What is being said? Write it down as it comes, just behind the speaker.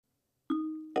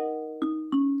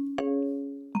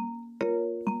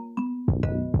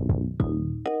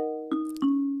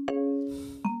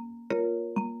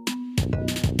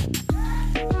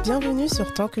Bienvenue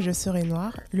sur Tant que je serai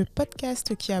noire, le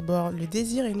podcast qui aborde le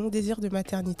désir et non-désir de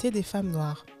maternité des femmes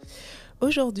noires.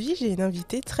 Aujourd'hui, j'ai une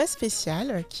invitée très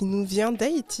spéciale qui nous vient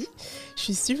d'Haïti. Je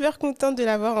suis super contente de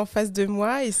l'avoir en face de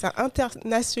moi et ça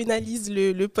internationalise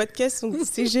le podcast, donc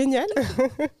c'est génial.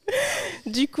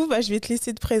 Du coup, je vais te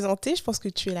laisser te présenter. Je pense que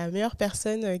tu es la meilleure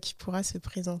personne qui pourra se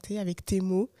présenter avec tes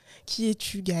mots. Qui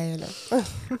es-tu, Gaëlle?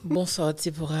 Bonsoir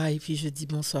Théora, et puis je dis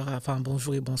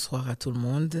bonjour et bonsoir à tout le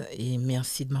monde et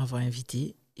merci de m'avoir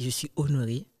invitée. Je suis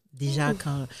honorée. Déjà,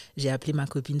 quand j'ai appelé ma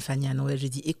copine Fania à Noël, j'ai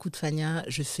dit « Écoute Fania,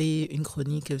 je fais une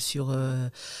chronique sur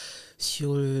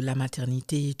la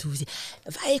maternité et tout. »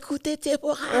 Va écouter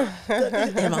Théora.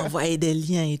 Elle m'a envoyé des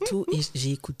liens et tout. Et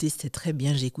j'ai écouté, c'était très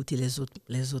bien. J'ai écouté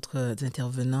les autres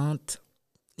intervenantes.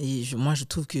 Et moi, je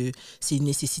trouve que c'est une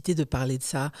nécessité de parler de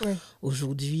ça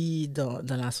aujourd'hui dans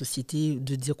la société,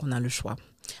 de dire qu'on a le choix.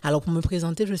 Alors, pour me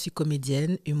présenter, je suis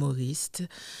comédienne, humoriste.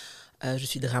 Je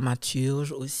suis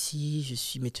dramaturge aussi, je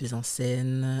suis metteuse en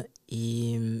scène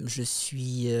et je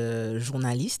suis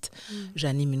journaliste.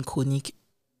 J'anime une chronique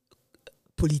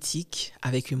politique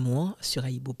avec humour sur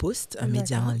Aibo Post, un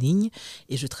média en ligne,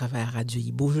 et je travaille à Radio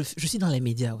Ibo. Je suis dans les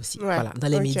médias aussi, voilà, dans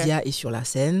les médias et sur la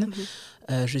scène.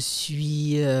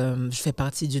 Je fais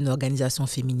partie d'une organisation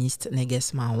féministe,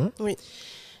 Neges Mahon. Oui.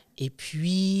 Et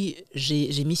puis,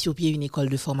 j'ai mis sur pied une école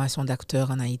de formation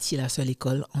d'acteurs en Haïti, la seule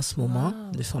école en ce moment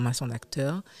de formation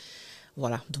d'acteurs.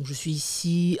 Voilà, donc je suis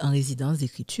ici en résidence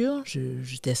d'écriture.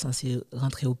 J'étais censée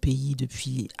rentrer au pays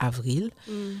depuis avril,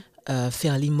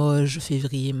 faire Limoges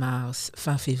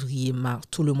fin février, mars,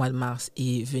 tout le mois de mars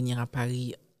et venir à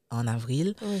Paris en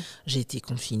avril. J'ai été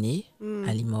confinée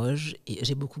à Limoges et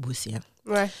j'ai beaucoup bossé.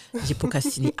 J'ai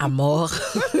procrastiné à mort.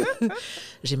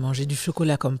 J'ai mangé du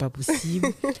chocolat comme pas possible.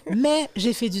 Mais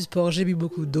j'ai fait du sport, j'ai bu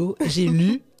beaucoup d'eau, j'ai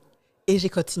lu et j'ai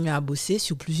continué à bosser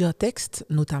sur plusieurs textes,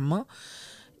 notamment,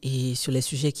 et sur les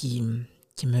sujets qui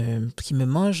me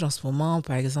mangent en ce moment.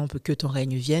 Par exemple, Que ton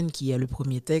règne vienne, qui est le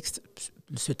premier texte,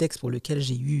 ce texte pour lequel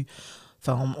j'ai eu...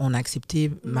 Enfin, on a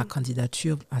accepté ma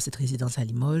candidature à cette résidence à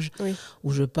Limoges,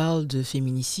 où je parle de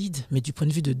féminicide, mais du point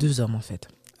de vue de 2 hommes, en fait.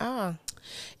 Ah.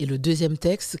 Et le deuxième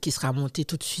texte, qui sera monté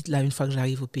tout de suite, là, une fois que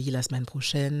j'arrive au pays la semaine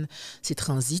prochaine, c'est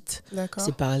Transit. D'accord.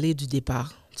 C'est parler du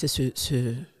départ. C'est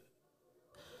ce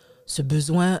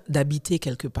besoin d'habiter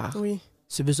quelque part. Oui.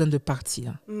 Ce besoin de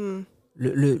partir.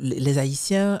 Les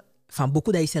Haïtiens, enfin,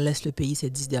 beaucoup d'Haïtiens laissent le pays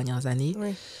ces 10 dernières années.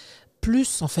 Oui.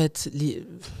 Plus, en fait,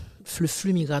 le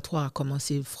flux migratoire a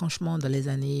commencé franchement dans les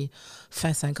années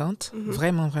fin 50,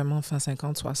 vraiment fin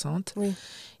 50, 60. Oui.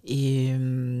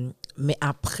 Mais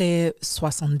après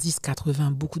 70,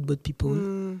 80, beaucoup de boat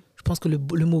people. Je pense que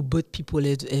le mot boat people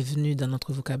est venu dans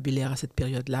notre vocabulaire à cette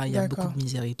période-là. Il y a beaucoup de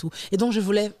misère et tout. Et donc, je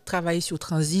voulais travailler sur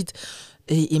Transit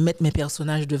et mettre mes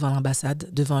personnages devant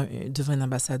l'ambassade, devant une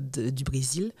ambassade du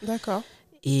Brésil. D'accord.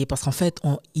 Et parce qu'en fait,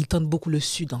 ils tentent beaucoup le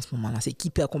Sud en ce moment-là. C'est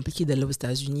hyper compliqué d'aller aux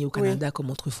États-Unis, au Canada, comme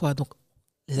autrefois. Donc,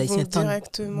 les Haïtiens tendent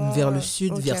vers le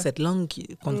Sud, vers cette langue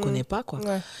qu'on ne connaît pas, quoi.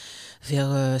 Ouais.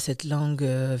 Vers cette langue,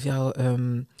 vers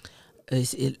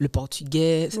le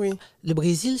portugais. Oui. Le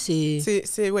Brésil, c'est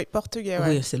portugais.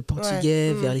 Ouais. Oui, c'est le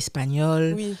portugais, vers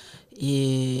l'espagnol. Oui.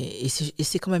 Et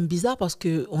c'est quand même bizarre parce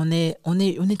qu'on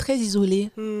est très isolé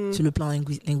sur le plan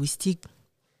linguistique.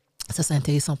 Ça, c'est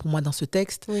intéressant pour moi dans ce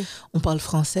texte. Oui. On parle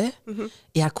français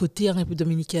et à côté, en République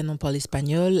dominicaine, on parle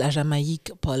espagnol. La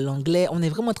Jamaïque parle l'anglais. On est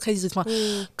vraiment très isolés.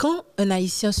 Quand un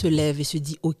Haïtien se lève et se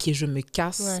dit « Ok, je me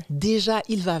casse », déjà,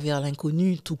 il va vers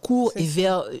l'inconnu tout court et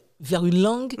vers une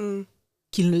langue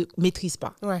qu'il ne maîtrise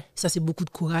pas. Ouais. Ça, c'est beaucoup de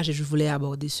courage et je voulais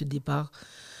aborder ce départ.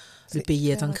 Le pays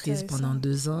est en crise pendant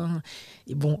 2 ans.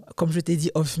 Et bon, comme je t'ai dit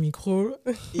off micro,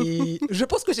 et je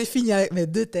pense que j'ai fini avec mes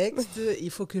 2 textes. Il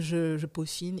faut que je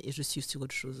peaufine et je suis sur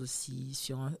autre chose aussi,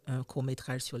 sur un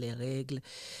court-métrage sur les règles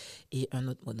et un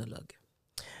autre monologue.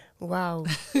 Waouh.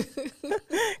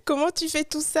 Comment tu fais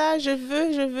tout ça? Je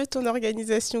veux ton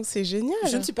organisation, c'est génial.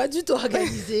 Je ne suis pas du tout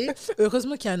organisée.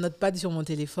 Heureusement qu'il y a un notepad sur mon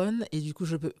téléphone et du coup,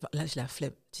 là, j'ai la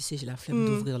flemme. Tu sais, j'ai la flemme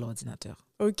d'ouvrir l'ordinateur.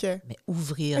 Ok. Mais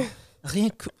ouvrir, rien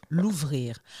que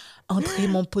l'ouvrir, entrer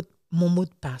mon mot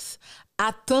de passe,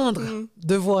 attendre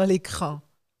de voir l'écran,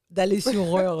 d'aller sur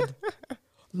Word.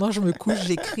 Moi, je me couche,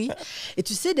 j'écris. Et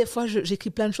tu sais, des fois, j'écris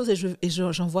plein de choses et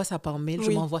j'envoie ça par mail.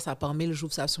 Je m'envoie ça par mail,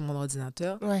 j'ouvre ça sur mon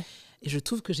ordinateur. Ouais. Et je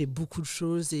trouve que j'ai beaucoup de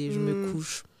choses et je me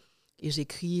couche et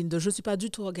j'écris. Donc, je ne suis pas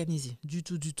du tout organisée, du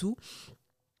tout.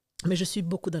 Mais je suis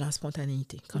beaucoup dans la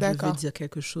spontanéité. Quand je veux dire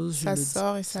quelque chose, je le dis. Ça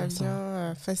sort et ça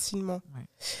vient facilement. Ouais.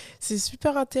 C'est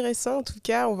super intéressant. En tout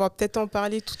cas, on va peut-être en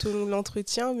parler tout au long de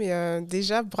l'entretien, mais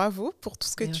déjà, bravo pour tout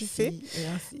ce que tu fais.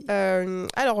 Merci.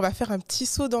 Alors, on va faire un petit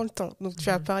saut dans le temps. Donc, tu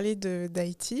as parlé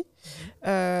d'Haïti.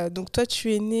 Donc, toi,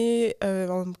 tu es né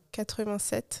en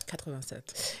 87.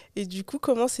 87. Et du coup,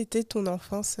 comment c'était ton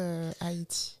enfance à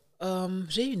Haïti?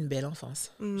 J'ai eu une belle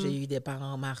enfance. J'ai eu des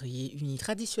parents mariés, unis,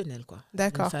 traditionnels, quoi.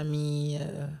 D'accord. Une famille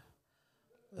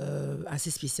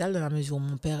assez spéciale dans la mesure où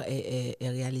mon père est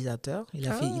réalisateur. Il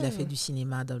a fait du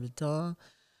cinéma dans le temps.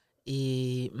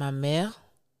 Et ma mère,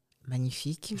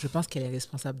 magnifique, je pense qu'elle est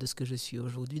responsable de ce que je suis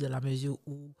aujourd'hui dans la mesure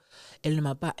où elle ne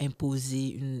m'a pas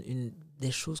imposé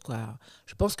des choses, quoi.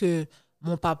 Je pense que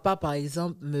mon papa, par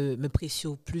exemple, me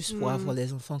pressionne plus pour avoir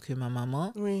des enfants que ma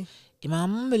maman. Oui. Et ma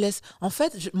maman me laisse... En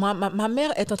fait, ma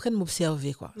mère est en train de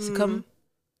m'observer, quoi. C'est comme...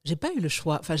 J'ai pas eu le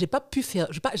choix. Enfin, j'ai pas pu faire...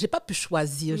 J'ai pas pu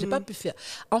choisir. J'ai pas pu faire...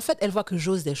 En fait, elle voit que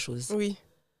j'ose des choses. Oui.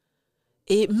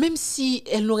 Et même si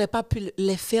elle n'aurait pas pu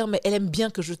les faire, mais elle aime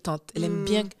bien que je tente. Elle aime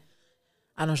bien...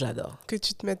 Ah non, j'adore. Que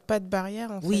tu te mettes pas de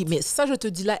barrière, en fait. Oui, mais ça, je te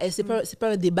dis là, c'est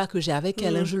pas un débat que j'ai avec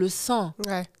elle. Hein, je le sens.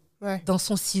 Ouais. Dans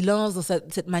son silence, dans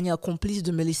cette manière complice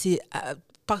de me laisser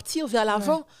partir vers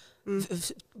l'avant.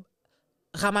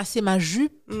 Ramasser ma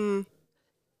jupe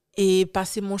et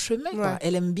passer mon chemin. Quoi.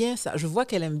 Elle aime bien ça. Je vois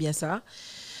qu'elle aime bien ça.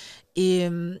 Et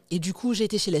du coup, j'ai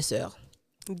été chez les sœurs.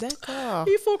 D'accord.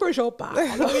 Il faut que j'en parle.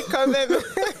 Oui, quand même.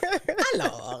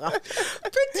 Alors,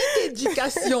 petite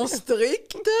éducation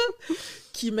stricte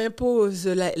qui m'impose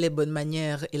les bonnes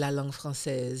manières et la langue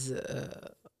française.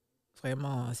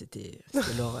 Vraiment, c'était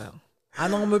l'horreur. Ah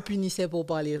non, on me punissait pour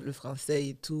parler le français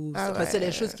et tout. C'est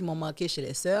les choses qui m'ont marqué chez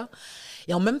les sœurs.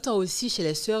 Et en même temps aussi, chez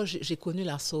les sœurs, j'ai connu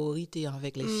la sororité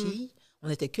avec les filles. On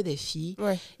n'était que des filles.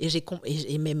 Ouais.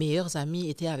 Et mes meilleures amies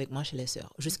étaient avec moi chez les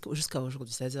sœurs, jusqu'à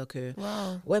aujourd'hui. C'est-à-dire que,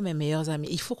 ouais, mes meilleures amies,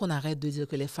 il faut qu'on arrête de dire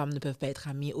que les femmes ne peuvent pas être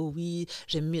amies. Oh oui,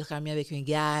 j'aime mieux être amie avec un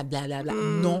gars, blablabla.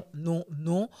 Non, non,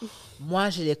 non. Moi,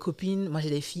 j'ai des copines, moi,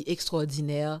 j'ai des filles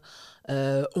extraordinaires.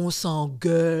 On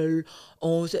s'engueule,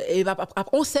 on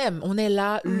s'aime, on est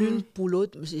là l'une pour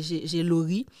l'autre. J'ai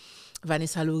Laurie,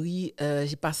 Vanessa Laurie,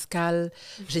 j'ai Pascal,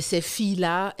 j'ai ces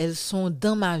filles-là, elles sont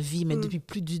dans ma vie, mais depuis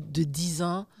plus de 10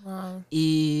 ans. Wow.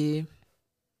 Et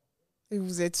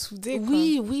vous êtes soudés, quoi.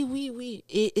 Oui.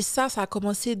 Et ça a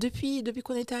commencé depuis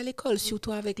qu'on était à l'école,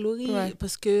 surtout avec Laurie. Ouais.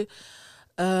 Parce que,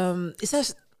 et ça,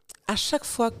 à chaque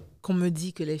fois qu'on me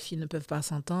dit que les filles ne peuvent pas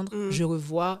s'entendre, je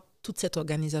revois toute cette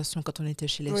organisation quand on était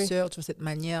chez les sœurs, de cette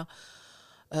manière.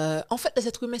 En fait, les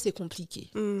êtres humains, c'est compliqué.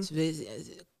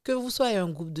 Que vous soyez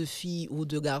un groupe de filles ou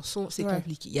de garçons, c'est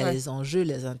compliqué. Il y a les enjeux,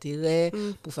 les intérêts,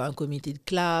 pour faire un comité de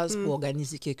classe, pour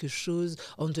organiser quelque chose.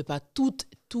 On ne fait pas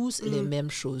tous les mêmes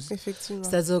choses. Effectivement.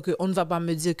 C'est-à-dire qu'on ne va pas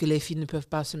me dire que les filles ne peuvent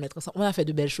pas se mettre ensemble. On a fait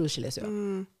de belles choses chez les sœurs.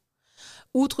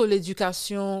 Outre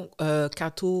l'éducation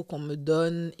catho qu'on me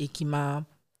donne et qui m'a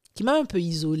un peu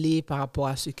isolée par rapport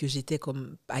à ce que j'étais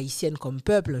comme haïtienne, comme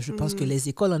peuple. Je pense que les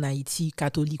écoles en Haïti,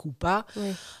 catholiques ou pas,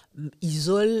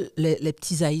 isolent les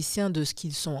petits Haïtiens de ce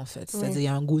qu'ils sont en fait. C'est-à-dire il y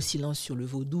a un gros silence sur le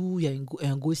vaudou, il y a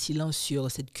un gros silence sur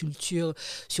cette culture,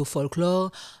 sur le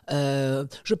folklore.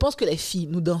 Je pense que les filles,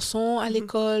 nous dansons à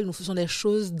l'école, nous faisons des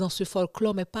choses dans ce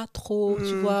folklore, mais pas trop,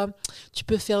 tu vois. Tu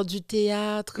peux faire du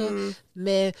théâtre,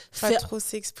 mais... Pas trop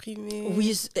s'exprimer.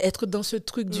 Oui, être dans ce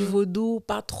truc du vaudou,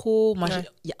 pas trop. Moi,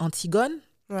 il y a Antigone.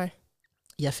 Ouais.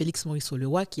 Il y a Félix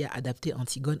Morisseau-Leroy qui a adapté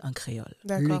Antigone en créole.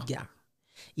 D'accord. Le gars.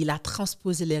 Il a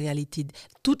transposé les réalités,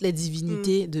 toutes les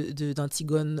divinités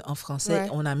d'Antigone en français.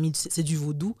 On a mis, c'est du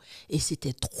vaudou et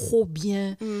c'était trop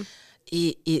bien.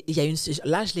 Et il y a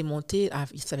là, je l'ai monté,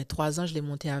 ça fait 3 ans, je l'ai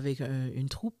monté avec une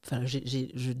troupe. Enfin,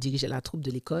 je dirigeais la troupe de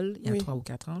l'école il y a 3 ou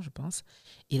 4 ans, je pense.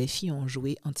 Et les filles ont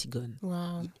joué Antigone.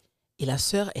 Wow. Et la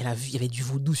sœur, elle a vu, il y avait du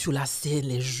vaudou sur la scène,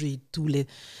 les jeux et tout.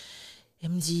 Elle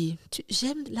me dit,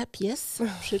 j'aime la pièce,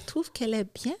 je trouve qu'elle est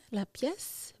bien, la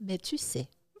pièce, mais tu sais.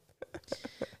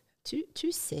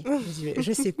 Tu sais. Je dis, mais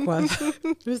je sais quoi.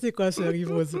 Je sais quoi, sœur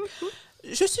Yvose.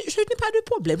 Je n'ai pas de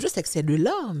problème. Je sais que c'est de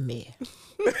l'art, mais...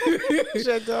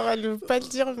 J'adore, elle ne veut pas le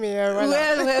dire, mais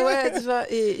voilà. Ouais, tu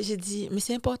vois. Et j'ai dit, mais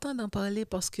c'est important d'en parler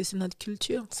parce que c'est notre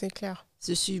culture. C'est clair.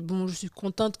 Je suis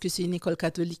contente que c'est une école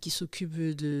catholique qui s'occupe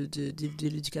de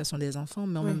l'éducation des enfants,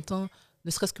 mais en même temps, ne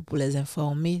serait-ce que pour les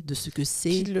informer de ce que c'est.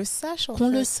 Qu'ils le sachent, en fait.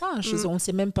 Qu'on le sache. On ne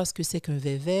sait même pas ce que c'est qu'un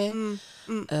vévé.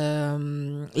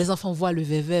 Les enfants voient le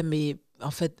vévé, mais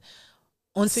en fait,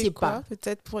 on ne sait pas.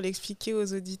 Peut-être pour l'expliquer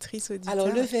aux auditrices, auditeurs. Alors,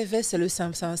 le vévé, c'est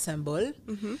un symbole.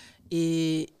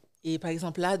 Et par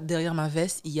exemple, là, derrière ma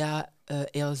veste, il y a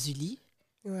Erzuli.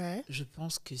 Ouais. Je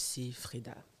pense que c'est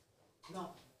Freda. Non.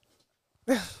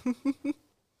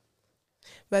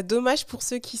 Bah, dommage pour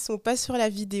ceux qui sont pas sur la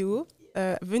vidéo.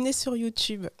 Venez sur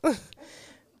YouTube.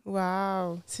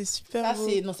 Waouh, c'est super beau.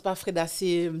 Non, c'est pas Freda,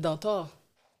 c'est Dantor.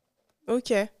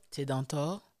 Ok. C'est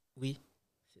Dantor, oui,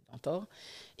 c'est Dantor.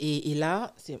 Et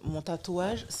là, c'est mon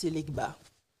tatouage, c'est l'Egba.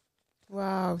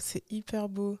 Waouh, c'est hyper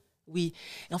beau. Oui,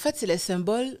 et en fait, c'est les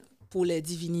symboles pour les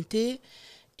divinités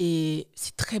et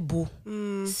c'est très beau.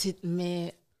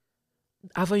 Mais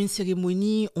avant une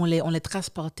cérémonie, on les trace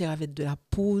par terre avec de la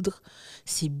poudre.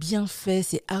 C'est bien fait,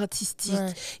 c'est artistique.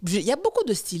 Ouais. Il y a beaucoup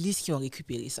de stylistes qui ont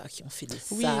récupéré ça, qui ont fait des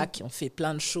sacs, qui ont fait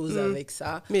plein de choses avec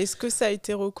ça. Mais est-ce que ça a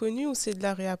été reconnu ou c'est de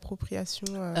la réappropriation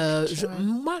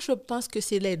moi, je pense que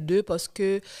c'est les deux parce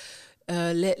que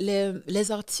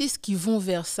les artistes qui vont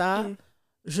vers ça,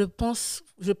 je pense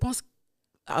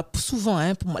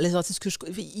souvent, pour moi, les artistes que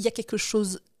il y a quelque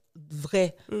chose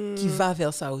vrai qui va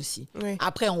vers ça aussi. Oui.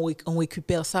 Après, on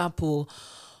récupère ça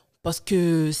parce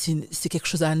que c'est quelque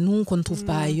chose à nous qu'on ne trouve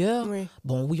pas ailleurs. Oui.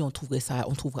 Bon, oui, on trouverait ça,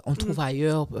 on trouve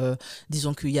ailleurs.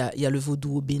 Disons qu'il y a le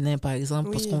vaudou au Bénin, par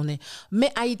exemple, parce qu'on est.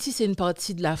 Mais Haïti, c'est une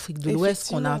partie de l'Afrique de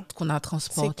l'Ouest qu'on a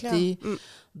transportée.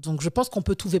 Donc, je pense qu'on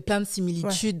peut trouver plein de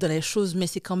similitudes dans les choses, mais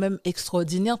c'est quand même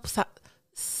extraordinaire.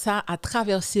 Ça a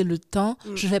traversé le temps,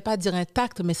 je ne vais pas dire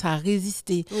intact, mais ça a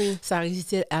résisté. Oui. Ça a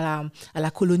résisté à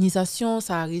la colonisation,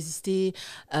 ça a résisté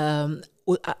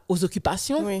aux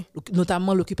occupations,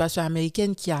 notamment l'occupation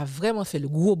américaine qui a vraiment fait le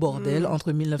gros bordel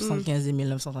entre 1915 et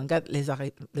 1934.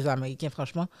 Les Américains,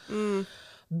 franchement.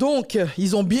 Donc,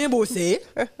 ils ont bien bossé.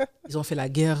 Ils ont fait la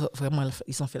guerre, vraiment,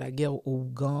 ils ont fait la guerre aux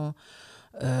Ougans.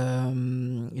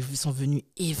 Ils sont venus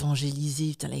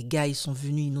évangéliser. Putain, les gars, ils sont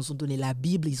venus, ils nous ont donné la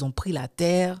Bible, ils ont pris la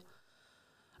terre.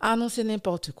 Ah non, c'est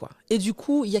n'importe quoi. Et du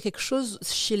coup, il y a quelque chose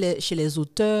chez les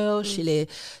auteurs, chez les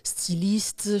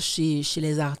stylistes, chez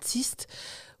les artistes,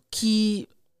 c'est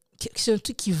un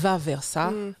truc qui va vers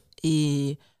ça.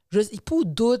 Et pour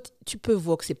d'autres, tu peux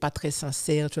voir que c'est pas très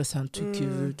sincère, tu vois, c'est un truc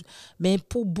mais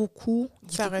pour beaucoup,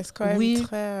 ça reste quand même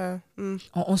très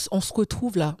on se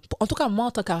retrouve là. En tout cas, moi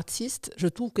en tant qu'artiste, je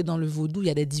trouve que dans le vaudou, il y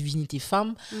a des divinités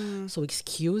femmes. So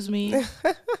excuse me.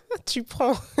 Tu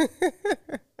prends.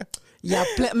 Il y a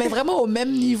plein, mais vraiment au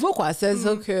même niveau quoi, c'est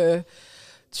ça que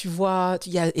tu vois,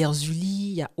 il y a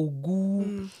Erzuli, il y a Ogou,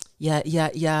 il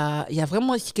y a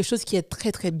vraiment quelque chose qui est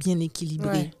très très bien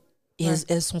équilibré. Ouais. Et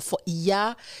elles sont fortes. Il y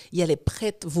a les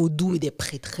prêtres vaudous et des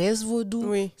prêtresses vaudous.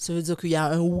 Oui. Ça veut dire qu'il y a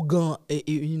un Ougan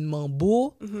et une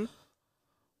Mambo.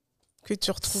 Que tu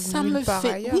retrouves nulle part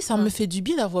ailleurs. Oui, ça me fait du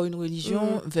bien d'avoir une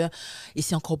religion. Et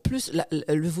c'est encore plus...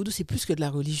 le vaudou, c'est plus que de la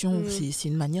religion. C'est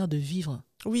une manière de vivre.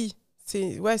 Oui,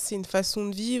 c'est une façon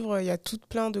de vivre. Il y a tout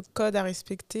plein de codes à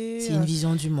respecter. C'est une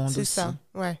vision du monde aussi. C'est ça,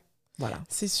 ouais. Voilà.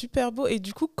 C'est super beau. Et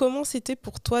du coup, comment c'était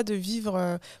pour toi de vivre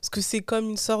parce que c'est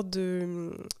comme une sorte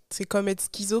de... C'est comme être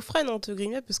schizophrène, entre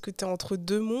guillemets, parce que tu es entre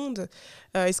deux mondes.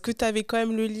 Est-ce que tu avais quand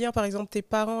même le lien, par exemple, tes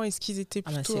parents, est-ce qu'ils étaient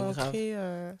plutôt ancrés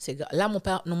C'est grave. Là, mon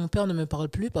père ne me parle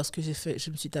plus parce que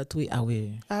je me suis tatouée. Ah oui.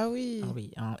 Ah oui. Ah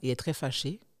oui. Il est très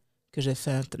fâché que j'ai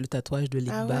fait le tatouage de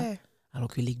l'Egba. Ah ouais. Alors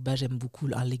que l'Egba, j'aime beaucoup.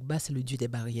 Alors, l'Egba, c'est le dieu des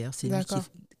barrières. C'est lui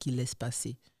qui laisse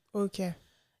passer. Ok.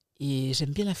 Et j'aime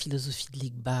bien la philosophie de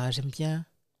l'Egba. J'aime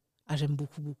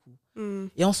beaucoup, beaucoup.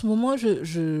 Et en ce moment,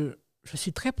 je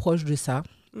suis très proche de ça.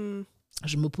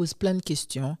 Je me pose plein de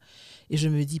questions et je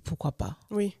me dis pourquoi pas.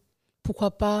 Oui.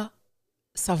 Pourquoi pas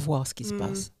savoir ce qui se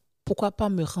passe? Pourquoi pas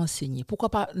me renseigner? Pourquoi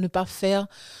pas ne pas faire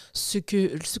ce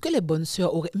que les bonnes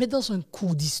sœurs auraient, mais dans un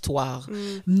cours d'histoire?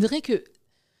 Je me dirais que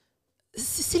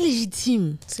c'est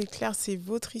légitime. C'est clair, c'est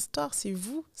votre histoire, c'est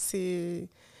vous,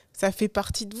 ça fait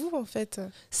partie de vous en fait.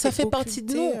 Ça fait partie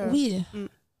de nous, oui.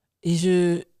 Et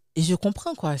je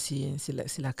comprends quoi, c'est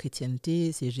la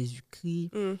chrétienté, c'est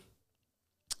Jésus-Christ.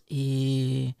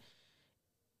 Et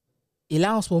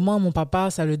là, en ce moment, mon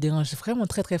papa, ça le dérange vraiment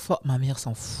très, très fort. Ma mère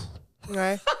s'en fout.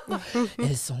 Ouais.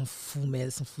 Elle s'en fout, mais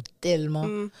elle s'en fout tellement.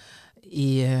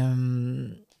 Et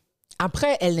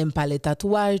après, elle n'aime pas les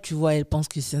tatouages, tu vois. Elle pense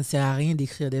que ça ne sert à rien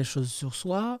d'écrire des choses sur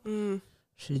soi.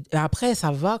 Après,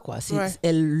 ça va, quoi.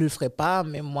 Elle ne le ferait pas,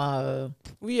 mais moi...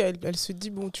 Oui, elle se dit,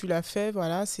 bon, tu l'as fait,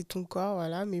 voilà, c'est ton corps,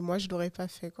 voilà, mais moi, je ne l'aurais pas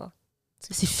fait, quoi.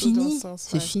 C'est fini,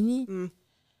 c'est fini.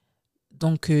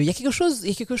 Donc, il y a quelque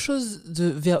chose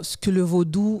vers ce que le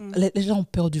vaudou... Les gens ont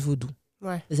peur du vaudou.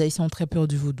 Ouais. Les Haïtiens ont très peur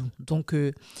du vaudou. Donc,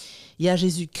 il y a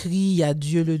Jésus-Christ, il y a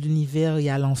Dieu, l'univers, il y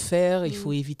a l'enfer. Il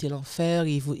faut éviter l'enfer.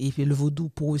 Et le vaudou,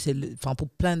 pour eux, pour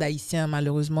plein d'Haïtiens,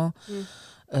 malheureusement,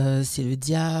 c'est le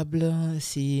diable.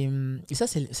 Et ça,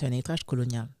 c'est un héritage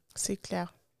colonial. C'est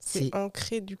clair. C'est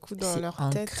ancré, du coup, dans leur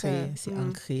tête. C'est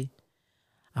ancré.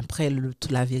 Après,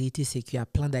 la vérité, c'est qu'il y a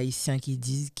plein d'Haïtiens qui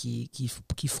disent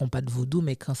qu'ils font pas de vaudou,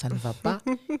 mais quand ça ne va pas,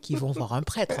 qu'ils vont voir un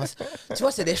prêtre. Tu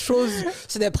vois, c'est des choses,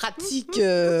 c'est des pratiques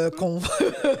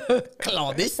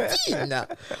clandestines.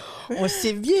 On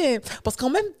sait bien. Parce qu'en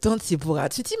même temps,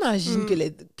 tu t'imagines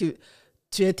que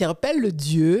tu interpelles le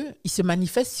Dieu, il se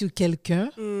manifeste sur quelqu'un.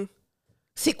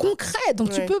 C'est concret, donc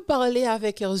tu peux parler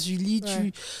avec Erzuli,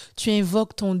 tu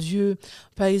invoques ton Dieu.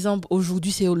 Par exemple,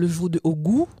 aujourd'hui, c'est le jour de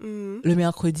Ogou. Le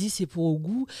mercredi, c'est pour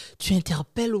Ogou. Tu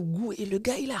interpelles Ogou et le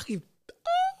gars, il arrive.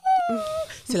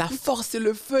 C'est la force, c'est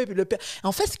le feu. Et puis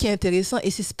en fait, ce qui est intéressant,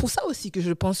 et c'est pour ça aussi que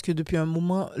je pense que depuis un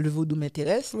moment, le vaudou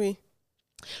m'intéresse. Oui.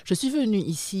 Je suis venue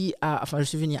je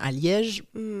suis venue à Liège.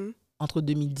 Entre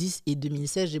 2010 et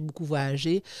 2016, j'ai beaucoup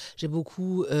voyagé. J'ai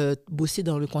beaucoup bossé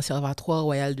dans le Conservatoire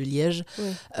Royal de Liège.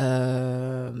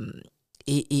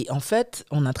 Et en fait,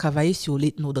 on a travaillé sur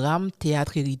l'ethnodrame,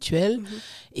 théâtre et rituel.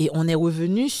 Et on est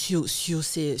revenu sur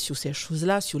ces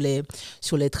choses-là, sur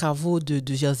les travaux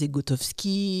de Jerzy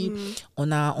Gotowski. On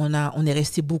est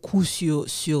resté beaucoup sur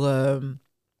ce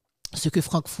que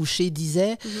Franck Fouché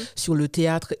disait sur le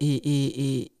théâtre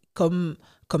et comme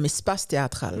espace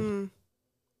théâtral.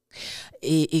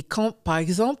 Et quand, par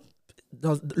exemple,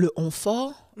 dans le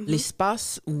Honfort,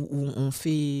 l'espace où on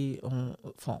fait,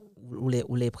 où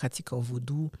les pratiques en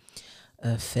vaudou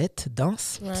fêtes,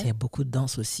 dansent, il y a beaucoup de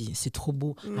danse aussi. C'est trop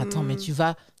beau. Attends, mais tu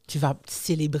vas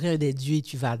célébrer un des dieux et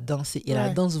tu vas danser. Et la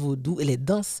danse vaudou, et les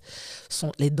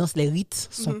rites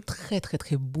sont très, très,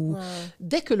 très beaux.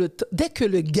 Dès que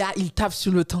le gars, il tape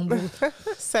sur le tambour,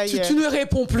 ça y est. Tu ne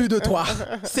réponds plus de toi.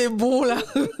 C'est bon, là.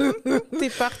 T'es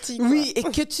parti, quoi. Oui, et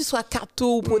que tu sois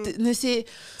catho,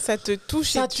 ça te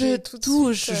touche. Ça te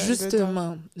touche,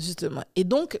 justement. Et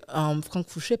donc, Franck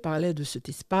Fouché parlait de cet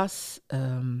espace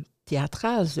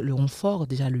théâtral, le Honfort,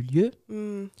 déjà le lieu.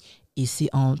 Et c'est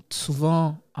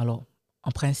souvent, alors,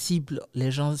 en principe, les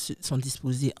gens sont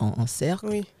disposés en cercle.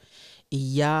 Oui. Et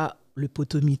il y a le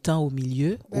potomitan au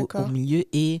milieu.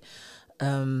 Et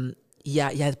il y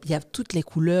a toutes les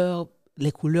couleurs.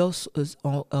 Les couleurs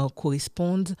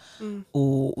correspondent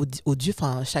au dieu.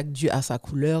 Enfin, chaque dieu a sa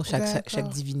couleur, chaque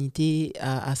divinité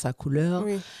a sa couleur.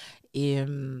 Oui. Et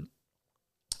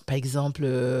par exemple,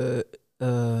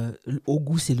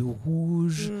 Ogou, c'est le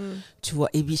rouge. Tu vois,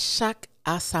 et puis chaque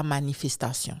a sa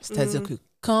manifestation. C'est-à-dire que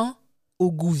quand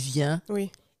Ogou vient,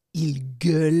 il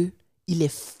gueule, il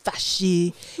est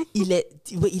fâché, il est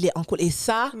en colère. Et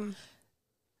ça,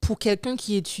 pour quelqu'un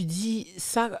qui étudie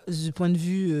ça du point de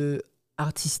vue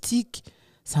artistique,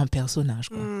 c'est un personnage,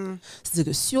 quoi.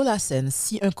 C'est-à-dire que sur la scène,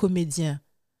 si un comédien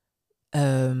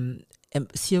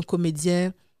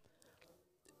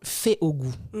fait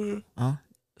Ogou,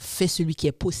 fait celui qui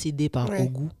est possédé par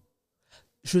Ogou,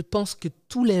 je pense que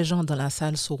tous les gens dans la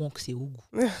salle sauront que c'est Ogou.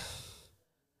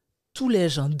 Tous les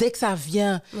gens, dès que ça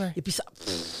vient, et puis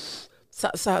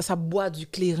ça boit du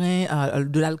clairin,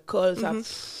 de l'alcool,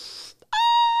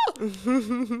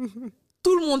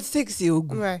 tout le monde sait que c'est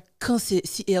Ogou. Quand c'est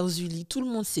Erzuli, tout le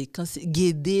monde sait. Quand c'est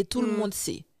Guédé, tout le monde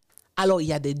sait. Alors, il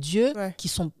y a des dieux qui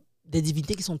sont des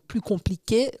divinités qui sont plus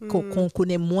compliquées, qu'on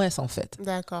connaît moins, en fait.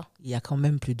 D'accord. Il y a quand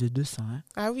même plus de 200. Hein.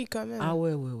 Ah oui, quand même. Ah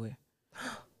ouais.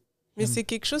 Mais c'est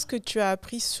quelque chose que tu as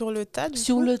appris sur le tas, du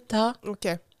Sur coup? le tas. Ok.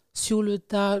 Sur le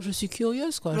tas. Je suis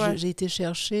curieuse, quoi. J'ai été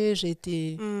chercher,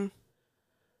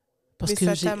 Parce que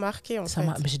ça t'a marqué, en fait.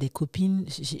 J'ai des copines,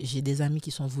 j'ai des amies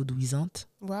qui sont vaudouisantes.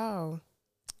 Waouh.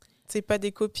 C'est pas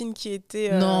des copines qui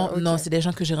étaient... Non, c'est des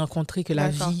gens que j'ai rencontrés, que la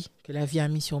vie a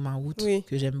mis sur ma route,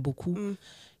 que j'aime beaucoup,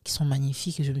 qui sont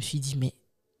magnifiques. Et je me suis dit, mais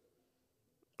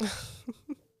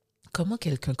comment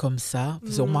quelqu'un comme ça...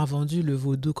 Parce qu'on m'a vendu le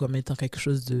vaudou comme étant quelque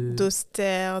chose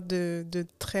d'austère, de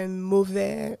très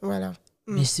mauvais, voilà.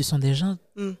 Mais ce sont des gens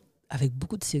avec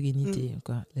beaucoup de sérénité,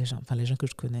 quoi, les gens que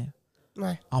je connais.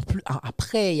 Ouais.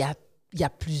 Après, il y a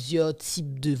plusieurs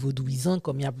types de vaudouisants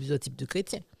comme il y a plusieurs types de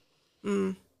chrétiens.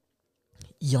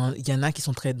 Il y en a qui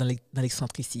sont très dans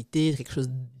l'excentricité, quelque chose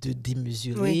de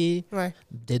démesuré,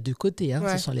 des deux côtés. Hein,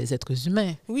 ce sont les êtres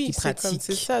humains qui pratiquent.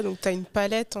 C'est ça, donc tu as une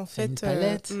palette en fait. Une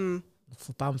palette. Il ne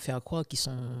faut pas me faire croire qu'ils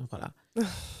sont... Voilà.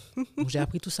 Donc, j'ai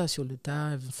appris tout ça sur le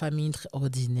tas. Famille très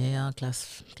ordinaire,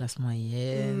 classe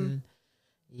moyenne,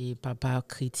 et papa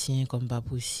chrétien comme pas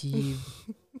possible.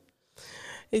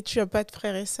 Et tu n'as pas de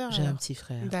frères et sœurs? J'ai un petit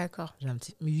frère. D'accord. Mais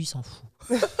lui, il s'en fout.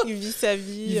 Il vit sa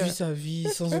vie. Il vit sa vie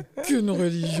sans aucune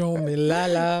religion. Mais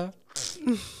là...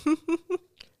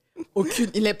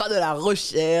 Il n'est pas de la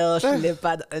recherche. Il n'est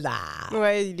pas de...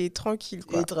 Ouais, il est tranquille,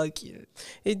 quoi. Il est tranquille.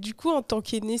 Et du coup, en tant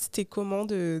qu'aîné, c'était comment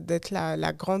d'être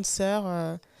la grande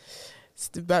sœur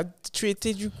Tu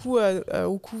étais du coup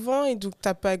au couvent et donc tu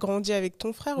n'as pas grandi avec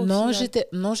ton frère au Non,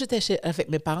 final. j'étais avec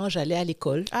mes parents, j'allais à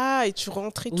l'école. Ah, et tu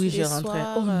rentrais tous les soirs. Oui, je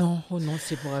rentrais. Oh non,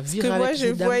 c'est pour Parce vivre que avec moi, je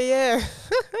ces dames. voyais...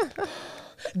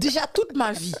 Déjà, toute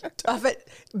ma vie,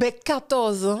 avec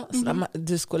 14 ans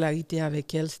de scolarité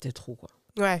avec elle, c'était trop, quoi.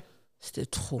 Ouais. C'était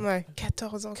trop. Ouais,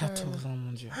 14 ans quand 14 ans,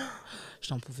 mon Dieu.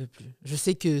 Je n'en pouvais plus. Je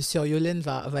sais que Sœur Yolène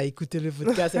va écouter le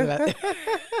podcast,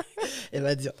 elle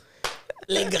va dire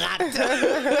les grattes.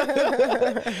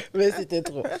 Mais c'était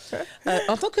trop.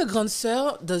 En tant que grande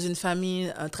sœur, dans une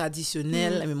famille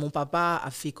traditionnelle, mais mon papa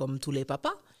a fait comme tous les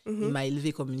papas. Il m'a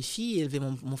élevée comme une fille, élevé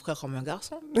mon frère comme un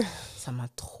garçon. Ça m'a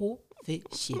trop fait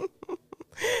chier.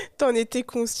 T'en étais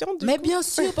consciente Mais bien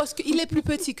sûr, parce qu'il est plus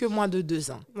petit que moi de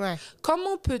 2 ans. Ouais.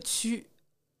 Comment peux-tu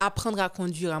apprendre à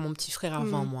conduire à mon petit frère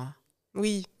avant moi?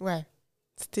 Oui, ouais.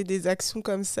 C'était des actions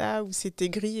comme ça où c'était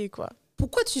grillé, quoi.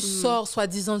 Pourquoi tu sors,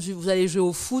 soi-disant, vous allez jouer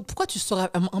au foot? Pourquoi tu sors?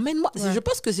 Emmène-moi. Ouais. Je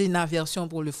pense que c'est une aversion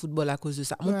pour le football à cause de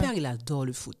ça. Mon père, il adore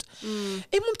le foot.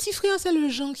 Et mon petit frère, c'est le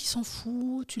genre qui s'en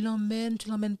fout. Tu l'emmènes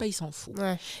pas, il s'en fout.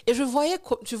 Ouais. Et je voyais,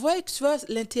 tu vois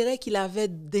l'intérêt qu'il avait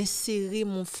d'insérer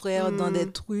mon frère dans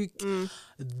des trucs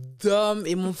d'homme.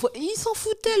 Et mon frère, il s'en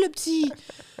foutait, le petit.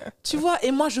 Tu vois, et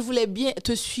moi, je voulais bien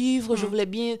te suivre. Je voulais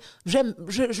bien...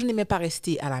 Je n'aimais pas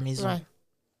rester à la maison. Ouais.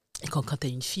 Et quand tu es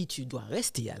une fille, tu dois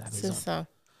rester à la maison. C'est ça.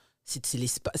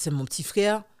 C'est mon petit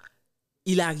frère.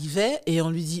 Il arrivait et on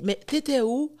lui dit, mais t'étais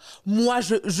où? Moi,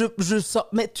 je sors.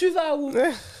 Mais tu vas où?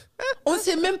 On ne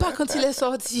sait même pas quand il est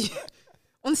sorti.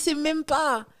 On ne sait même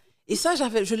pas. Et ça,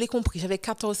 je l'ai compris. J'avais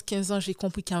 14-15 ans, j'ai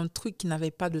compris qu'il y a un truc qui n'avait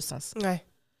pas de sens. Ouais.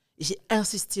 Et j'ai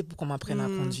insisté pour qu'on m'apprenne à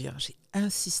conduire. J'ai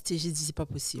insisté, j'ai dit, c'est pas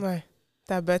possible. Ouais.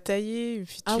 T'as bataillé. Et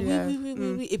puis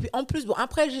oui. Et puis en plus, bon,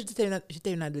 après,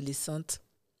 j'étais une adolescente.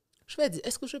 Je vais dire,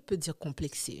 est-ce que je peux dire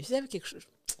complexée? J'avais quelque chose.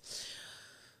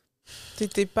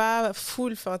 T'étais pas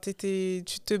full, enfin, tu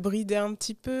te bridais un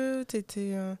petit peu,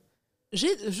 t'étais... J'ai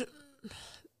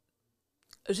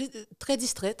très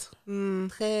distraite,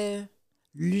 très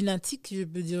lunatique, je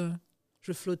peux dire.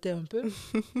 Je flottais un peu.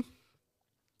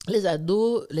 Les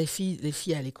ados, les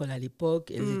filles à l'école à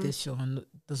l'époque, elles étaient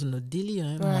dans un autre délire.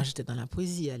 Hein. Ouais. Moi, j'étais dans la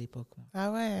poésie à l'époque.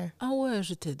 Ah ouais? Ah ouais,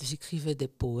 j'écrivais des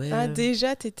poèmes. Ah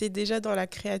déjà, t'étais déjà dans la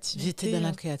créativité? J'étais dans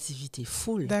la créativité,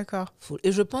 full. D'accord. Full.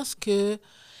 Et je pense qu'il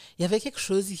y avait quelque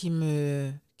chose qui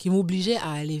m'obligeait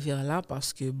à aller vers là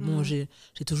parce que, bon, j'ai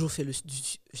toujours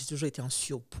été en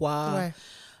surpoids. Ouais.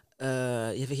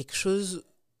 Il y avait quelque chose...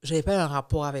 J'avais pas un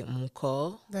rapport avec mon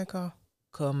corps. D'accord.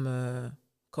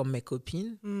 Comme mes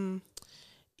copines.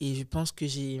 Et je pense que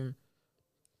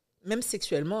même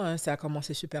sexuellement, hein, ça a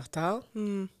commencé super tard.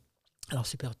 Alors,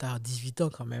 super tard, 18 ans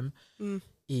quand même.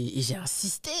 Et j'ai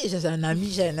insisté. J'ai un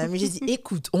ami, j'ai dit,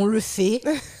 écoute, on le fait.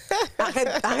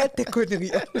 Arrête tes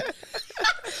conneries.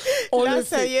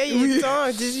 Ça y est, il est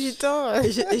temps, 18 ans.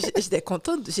 J'étais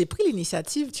contente. J'ai pris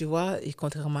l'initiative, tu vois. Et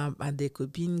contrairement à des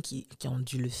copines qui ont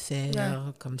dû le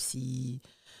faire, comme si...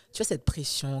 Tu vois cette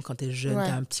pression quand tu es jeune,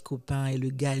 tu as un petit copain et le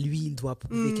gars, lui, il doit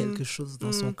prouver quelque chose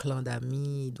dans son clan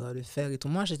d'amis, il doit le faire et tout.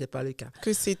 Moi, je n'étais pas le cas.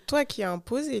 Que c'est toi qui as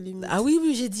imposé, limite. Ah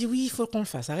oui, j'ai dit oui, il faut qu'on le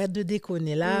fasse. Arrête de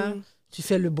déconner là, tu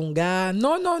fais le bon gars.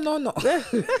 Non.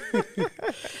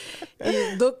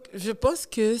 Et donc, je pense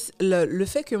que le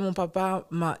fait que mon papa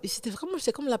m'a...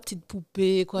 C'est comme la petite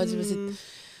poupée, quoi.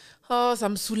 Ça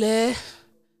me saoulait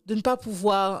de ne pas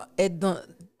pouvoir être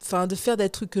de faire des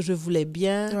trucs que je voulais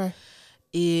bien. Ouais.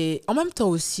 Et en même temps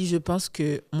aussi, je pense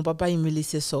que mon papa, il me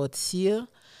laissait sortir,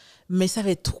 mais ça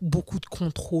avait beaucoup de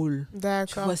contrôle. D'accord.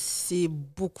 Tu vois, c'est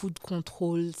beaucoup de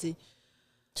contrôle.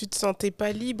 Tu te sentais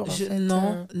pas libre, en fait.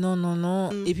 Non.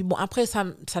 Et puis bon, après, ça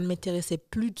ne m'intéressait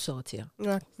plus de sortir.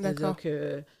 Ouais, d'accord. Donc,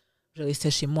 je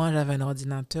restais chez moi, j'avais un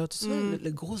ordinateur, tu sais,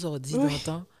 le gros ordi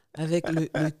d'antan, avec le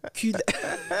cul...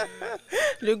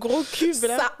 Le gros cube,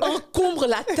 là. Ça encombre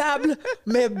la table,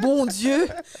 mais bon Dieu,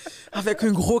 avec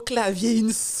un gros clavier,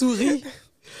 une souris.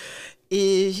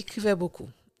 Et j'écrivais beaucoup.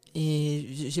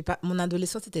 Et mon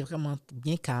adolescence était vraiment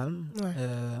bien calme. Ouais.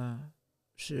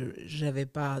 Je n'avais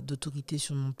pas d'autorité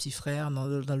sur mon petit frère,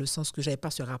 dans le sens que je n'avais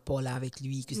pas ce rapport-là avec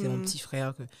lui, que c'était mon petit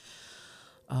frère.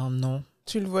 Non.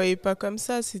 Tu le voyais pas comme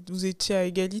ça, vous étiez à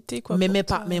égalité, quoi.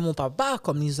 Mais mon papa,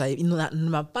 comme il ne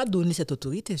m'a pas donné cette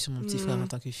autorité sur mon petit frère en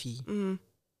tant que fille.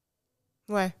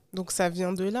 Ouais, donc ça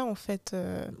vient de là, en fait.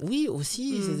 Oui,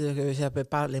 aussi. Je n'avais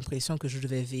pas l'impression que je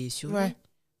devais veiller sur lui.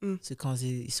 C'est quand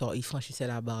il franchissait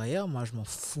la barrière, moi, je m'en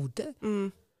foutais.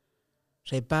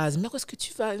 J'avais pas à dire, mais où est-ce que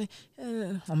tu vas?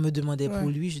 On me demandait pour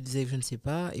lui, je disais que je ne sais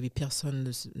pas, et puis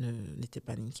personne n'était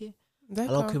paniqué.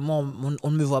 Alors que moi,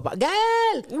 on ne me voit pas.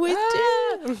 Gaëlle! Où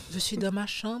es-tu? Je suis dans ma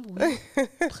chambre, oui,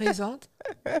 présente.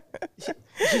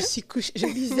 Je suis couchée. Je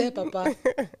disais, papa,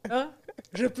 hein?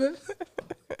 Je peux?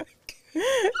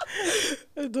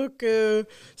 Donc,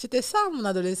 c'était ça, mon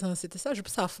adolescence. C'était ça.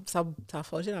 Ça a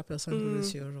forgé la personne que je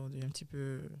suis aujourd'hui. Un petit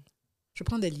peu... Je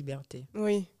prends des libertés.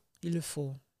 Oui. Il le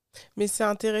faut. Mais c'est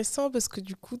intéressant parce que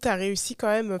du coup, tu as réussi quand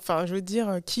même, enfin, je veux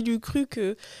dire, qui l'eût cru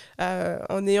que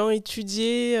en ayant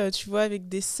étudié, tu vois, avec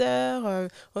des sœurs,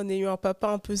 en ayant un papa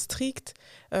un peu strict,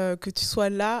 que tu sois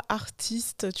là,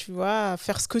 artiste, tu vois, à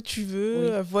faire ce que tu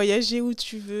veux, voyager où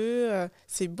tu veux,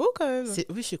 c'est beau quand même.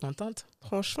 Oui, je suis contente.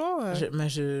 Franchement.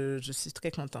 Je suis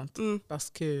très contente parce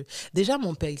que déjà,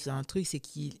 mon père, il faisait un truc, c'est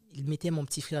qu'il mettait mon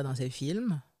petit frère dans ses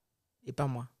films et pas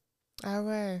moi. Ah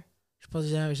ouais. Je pense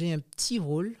que j'ai un petit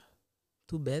rôle,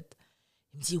 tout bête.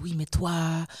 Il me dit, oui, mais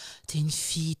toi, t'es une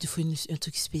fille, tu fais un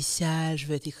truc spécial, je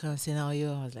vais t'écrire un scénario.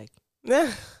 I was like,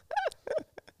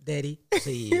 Daddy,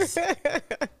 please.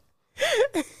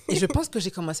 Et je pense que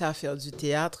j'ai commencé à faire du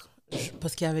théâtre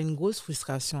parce qu'il y avait une grosse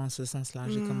frustration en ce sens-là.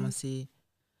 J'ai commencé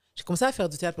à faire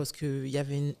du théâtre parce qu'il y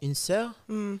avait une sœur,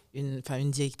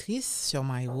 une directrice sur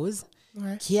My Rose,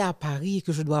 qui est à Paris et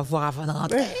que je dois voir avant de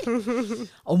rentrer.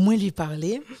 Au moins lui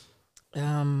parler.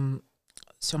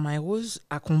 Sur My Rose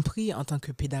a compris en tant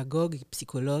que pédagogue et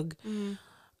psychologue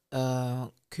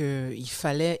qu'il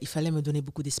fallait me donner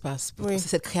beaucoup d'espace.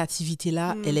 Cette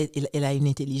créativité-là, elle a une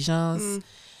intelligence.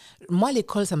 Moi,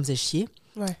 l'école, ça me faisait chier.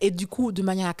 Et du coup,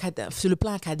 sur le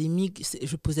plan académique,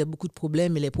 je posais beaucoup de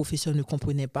problèmes et les professeurs ne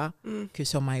comprenaient pas que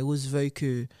sur My Rose veuille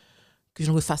que je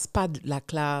ne refasse pas de la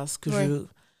classe,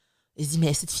 Ils se disent,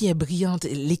 mais cette fille est brillante.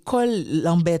 L'école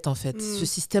l'embête, en fait. Ce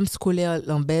système scolaire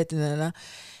l'embête.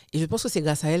 Et je pense que c'est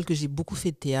grâce à elle que j'ai beaucoup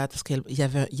fait de théâtre, parce qu'il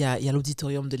y a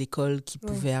l'auditorium de l'école qui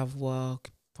pouvait avoir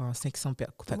 500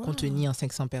 contenir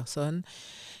 500 personnes.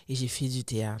 Et j'ai fait du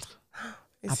théâtre.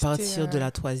 À partir de la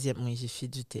 3e, oui, j'ai fait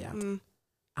du théâtre.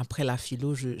 Après la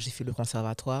philo, j'ai fait le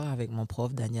conservatoire avec mon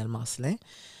prof, Daniel Marcelin.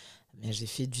 Mais j'ai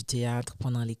fait du théâtre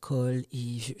pendant l'école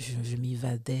et je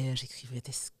m'évadais, j'écrivais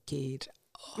des sketchs.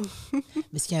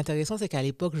 Mais ce qui est intéressant, c'est qu'à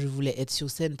l'époque, je voulais être sur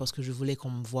scène parce que je voulais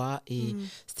qu'on me voie et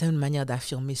c'était une manière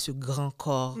d'affirmer ce grand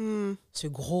corps, ce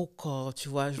gros corps, tu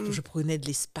vois. Je prenais de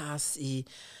l'espace et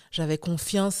j'avais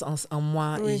confiance en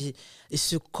moi. Et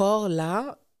ce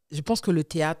corps-là, je pense que le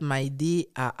théâtre m'a aidé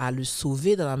à le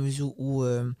sauver dans la mesure où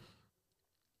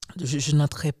je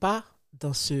n'entrais pas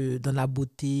dans la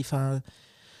beauté. Enfin,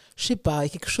 je sais pas, il y a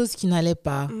quelque chose qui n'allait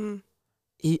pas.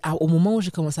 Et au moment où j'ai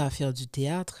commencé à faire du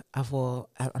théâtre, à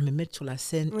me mettre sur la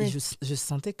scène, et je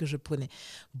sentais que je prenais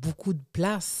beaucoup de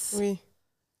place.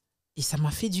 Et ça m'a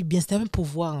fait du bien. C'était un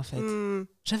pouvoir, en fait.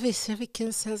 J'avais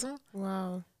 15-16 ans.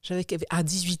 Wow. À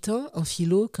 18 ans, en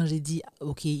philo, quand j'ai dit,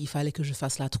 OK, il fallait que je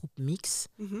fasse la troupe mixte,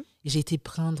 j'ai été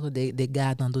prendre des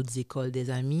gars dans d'autres écoles, des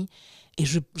amis, et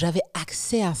j'avais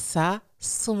accès à ça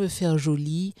sans me faire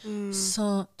jolie,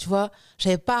 sans, tu vois,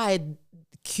 j'avais pas à être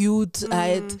cute, à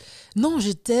être... Non,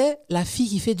 j'étais la fille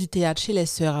qui fait du théâtre chez les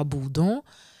sœurs à Bourdon.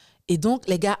 Et donc,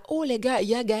 les gars, il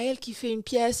y a Gaëlle qui fait une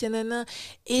pièce,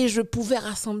 et je pouvais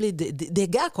rassembler des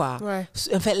gars, quoi.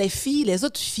 Enfin, les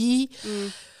autres filles,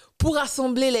 pour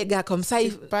rassembler les gars comme ça...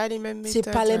 C'est pas les mêmes méthodes.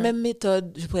 C'est pas les mêmes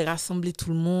méthodes. Je pourrais rassembler tout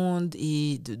le monde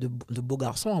et de beaux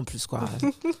garçons en plus, quoi.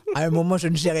 À un moment, je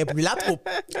ne gérais plus la troupe.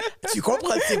 Tu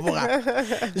comprends, Déborah?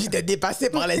 J'étais dépassée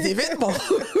par les événements.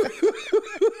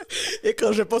 Et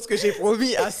quand je pense que j'ai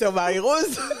promis à Sœur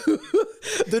Marie-Rose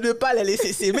de ne pas la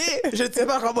laisser s'aimer, je ne sais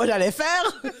pas comment j'allais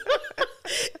faire.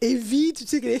 Et vite, tu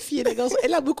sais que les filles et les garçons,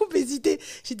 elle a beaucoup hésité.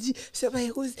 J'ai dit, Sœur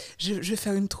Marie-Rose, je vais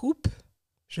faire une troupe.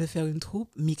 Je vais faire une troupe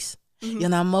mixte. Il y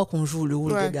en a marre qu'on joue le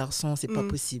rôle des garçons, c'est pas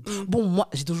possible. Bon, moi,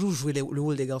 j'ai toujours joué le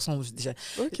rôle des garçons. Déjà.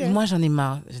 Moi, j'en ai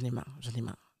marre.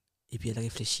 Et puis, elle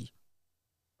réfléchit.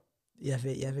 Il y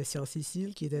avait Sœur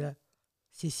Cécile qui était là.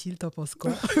 Cécile, t'en penses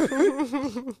quoi?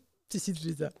 Cécile, je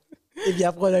dis ça. Et puis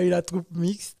après, on a eu la troupe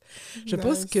mixte. Je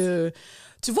pense que,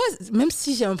 tu vois, même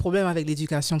si j'ai un problème avec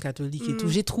l'éducation catholique et tout,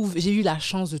 j'ai eu la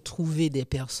chance de trouver des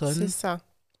personnes. C'est ça.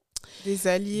 Des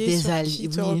alliés sur qui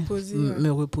te reposer.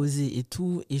 Me reposer et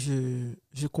tout. Et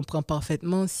je comprends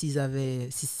parfaitement si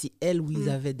elles ou ils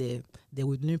avaient des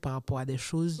retenues par rapport à des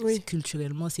choses.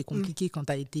 Culturellement, c'est compliqué quand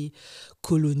tu as été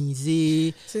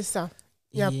colonisé. C'est ça.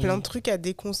 Il y a plein de trucs à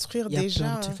déconstruire déjà. Il y a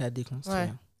plein de trucs à déconstruire.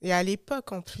 Ouais. Et à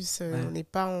l'époque, en plus,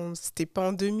 c'était pas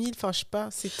en 2000, enfin, je sais pas,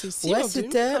 c'était si en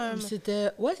 2000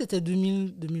 c'était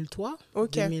 2003.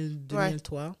 Ok.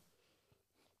 2003,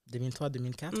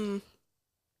 2004.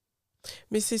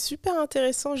 Mais c'est super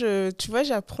intéressant. Tu vois,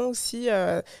 j'apprends aussi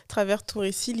à travers ton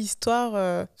récit l'histoire,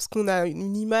 parce qu'on a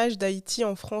une image d'Haïti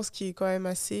en France qui est quand même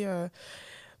assez...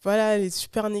 voilà, elle est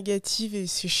super négative et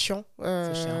c'est chiant,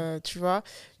 tu vois.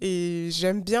 Et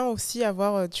j'aime bien aussi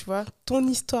avoir, tu vois, ton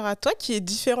histoire à toi qui est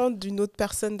différente d'une autre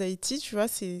personne d'Haïti, tu vois,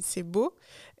 c'est beau.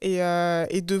 Et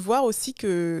de voir aussi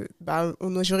que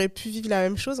j'aurais pu vivre la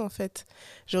même chose en fait.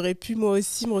 J'aurais pu moi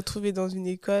aussi me retrouver dans une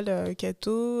école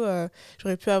catho,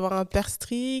 j'aurais pu avoir un père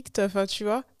strict, enfin tu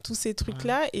vois, tous ces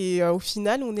trucs-là. Et au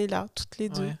final, on est là, toutes les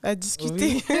deux, à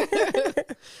discuter. Oui.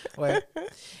 Ouais.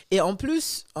 Et en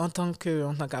plus, en tant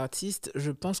qu'artiste, je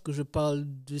pense que je parle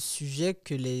de sujets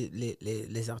que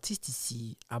les artistes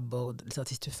ici abordent, les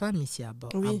artistes femmes ici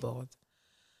abordent.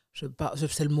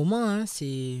 C'est le moment, hein,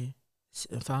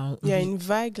 enfin, il y a une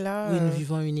vague là. Oui, nous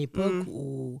vivons une époque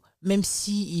où, même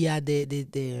s'il y a des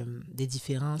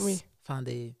différences, enfin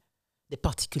des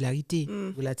particularités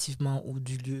relativement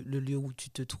le lieu où tu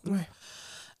te trouves,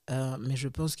 mais je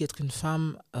pense qu'être une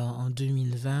femme en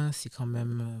 2020, c'est quand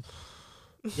même...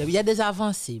 Il y a des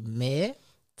avancées, mais...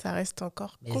 Ça reste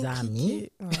encore mes compliqué. Amis.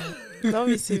 Ouais. Non,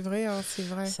 mais c'est vrai, hein, c'est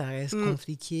vrai. Ça reste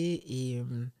compliqué et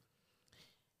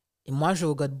moi, je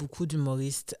regarde beaucoup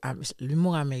d'humoristes.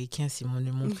 L'humour américain, c'est mon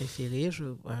humour préféré. Je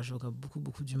regarde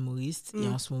beaucoup d'humoristes. Et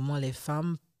en ce moment, les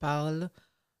femmes parlent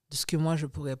de ce que moi, je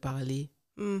pourrais parler.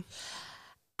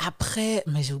 Après,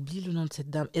 mais j'ai oublié le nom de cette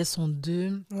dame. Elles sont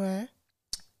deux. Ouais.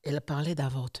 Elle parlait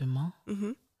d'avortement.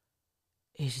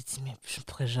 Et j'ai dit, mais je ne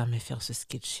pourrais jamais faire ce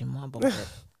sketch chez moi. Bon,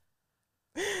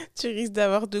 tu risques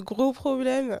d'avoir de gros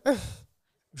problèmes.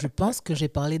 Je pense que j'ai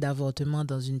parlé d'avortement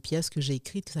dans une pièce que j'ai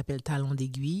écrite qui s'appelle Talon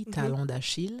d'aiguille, Talon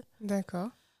d'Achille. D'accord.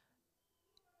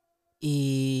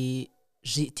 Et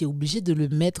j'ai été obligée de le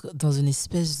mettre dans une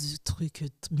espèce de truc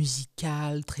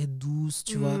musical, très douce,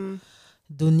 tu vois.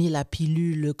 Donner la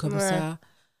pilule comme ça.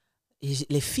 Et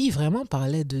les filles vraiment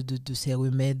parlaient de ces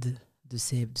remèdes, de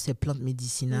ces plantes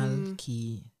médicinales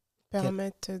qui...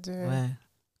 permettent de... Ouais.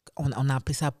 On a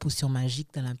appelé ça potion magique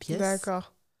dans la pièce.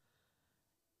 D'accord.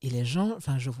 Et les gens,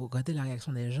 enfin, je regardais la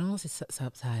réaction des gens,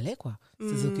 ça allait, quoi.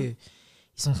 C'est-à-dire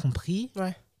qu'ils ont compris,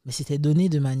 mais c'était donné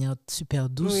de manière super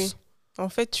douce. Oui. En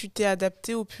fait, tu t'es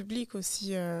adapté au public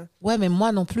aussi. Ouais, mais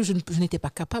moi non plus, je n'étais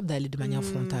pas capable d'aller de manière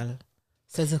frontale.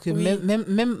 C'est-à-dire que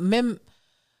même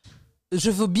je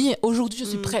veux bien, aujourd'hui, je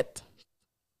suis prête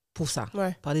pour ça.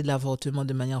 Parler de l'avortement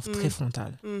de manière très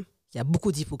frontale. Il y a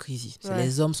beaucoup d'hypocrisie.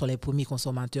 Les hommes sont les premiers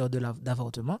consommateurs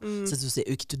d'avortement. C'est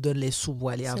eux qui te donnent les sous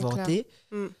pour aller avorter.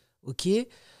 OK. Et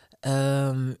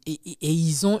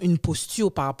ils ont une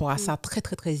posture par rapport à ça très,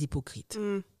 très, très hypocrite.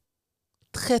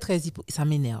 Très, très hypocrite. Ça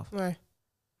m'énerve.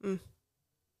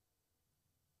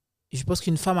 Et je pense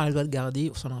qu'une femme, elle doit le garder,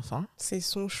 son enfant. C'est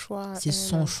son choix. C'est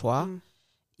son choix.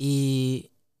 Et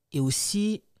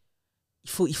aussi, il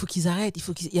faut qu'ils arrêtent.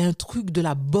 Il y a un truc de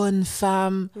la bonne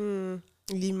femme.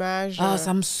 L'image. Ah,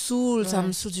 ça me saoule,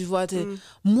 tu vois.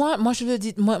 Moi, je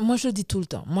le dis tout le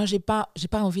temps. Moi, j'ai pas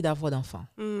envie d'avoir d'enfant.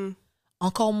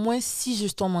 Encore moins si je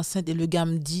tombe enceinte et le gars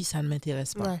me dit ça ne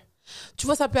m'intéresse pas. Tu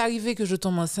vois, ça peut arriver que je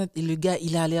tombe enceinte et le gars,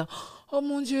 il a l'air, oh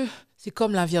mon Dieu, c'est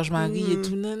comme la Vierge Marie et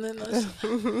tout. Non.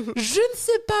 Je ne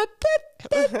sais pas,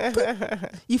 peut-être.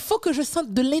 Il faut que je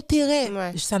sente de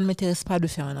l'intérêt. Ça ne m'intéresse pas de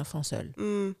faire un enfant seul.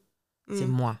 C'est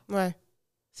moi.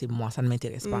 C'est moi, ça ne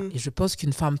m'intéresse pas. Et je pense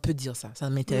qu'une femme peut dire ça. Ça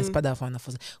ne m'intéresse pas d'avoir un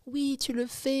enfant. Oui, tu le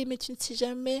fais, mais tu ne sais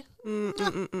jamais.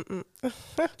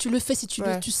 Tu le fais si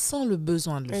tu sens le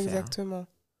besoin de le faire. Exactement.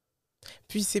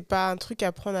 Puis, c'est pas un truc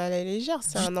à prendre à la légère.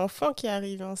 C'est un enfant qui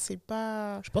arrive. Hein. C'est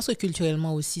pas... Je pense que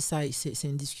culturellement aussi, ça, c'est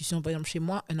une discussion. Par exemple, chez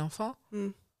moi, un enfant,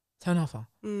 c'est un enfant.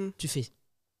 Tu fais.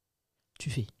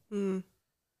 On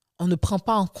ne prend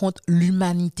pas en compte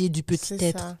l'humanité du petit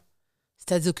être. Ça.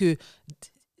 C'est-à-dire que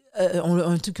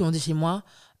un truc qu'on dit chez moi,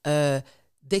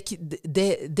 dès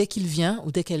qu'il vient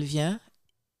ou dès qu'elle vient,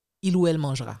 il ou elle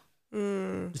mangera.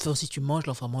 De toute façon, si tu manges,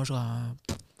 l'enfant mangera.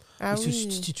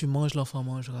 Si tu manges, l'enfant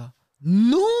mangera.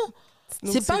 Non,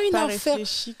 c'est pas une affaire.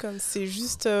 Réfléchi comme c'est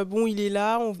juste bon, il est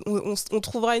là, on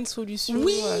trouvera une solution.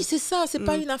 Oui, c'est ça. C'est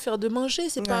pas une affaire de manger.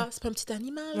 C'est pas un petit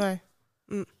animal.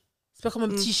 C'est pas comme un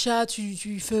petit chat.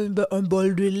 Tu fais un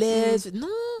bol de lait.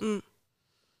 Non.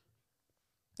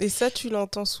 Et ça, tu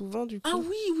l'entends souvent, du coup? Ah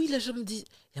oui, là, je me dis...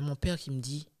 Il y a mon père qui me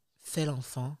dit, fais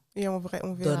l'enfant. Et en vrai,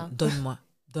 on verra. Donne-moi.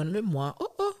 Donne-le-moi.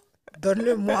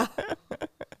 Donne-le-moi.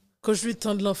 Quand je lui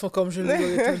tends l'enfant comme je lui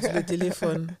aurais tendu le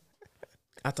téléphone.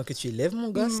 Attends que tu élèves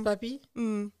mon gosse, papy?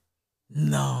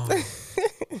 Non.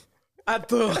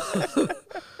 Attends.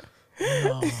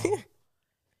 Non.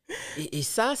 Et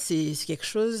ça, c'est quelque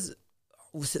chose...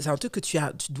 C'est un truc que tu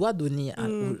dois donner.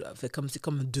 C'est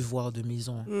comme un devoir de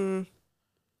maison.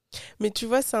 Mais tu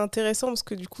vois, c'est intéressant parce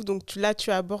que du coup, donc,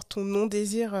 tu abordes ton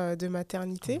non-désir de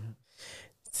maternité.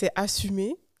 C'est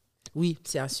assumé. Oui,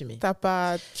 c'est assumé. Tu n'as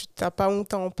pas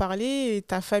honte à en parler. Et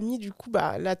ta famille, du coup,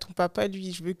 bah, là, ton papa,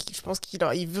 lui, je pense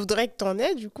qu'il voudrait que tu en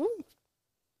aies, du coup.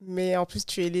 Mais en plus,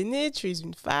 tu es l'aîné, tu es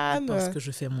une femme. Il pense que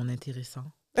je fais mon intéressant.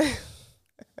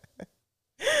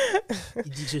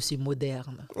 Il dit que je suis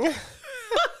moderne.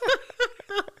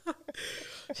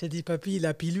 J'ai dit, papy,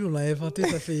 la pilule, on l'a inventée,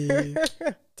 ça fait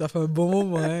un bon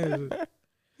moment. Hein.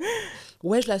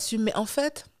 Ouais, je l'assume, mais en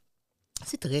fait,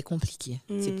 c'est très compliqué,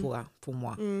 c'est pour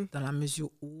moi, dans la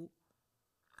mesure où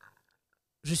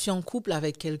je suis en couple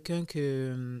avec quelqu'un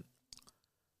que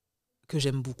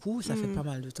j'aime beaucoup. Ça fait pas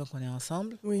mal de temps qu'on est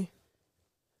ensemble. Oui.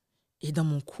 Et dans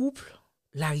mon couple,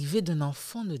 l'arrivée d'un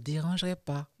enfant ne dérangerait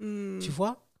pas. Tu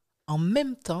vois? En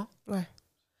même temps,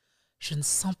 je ne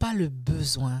sens pas le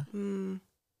besoin.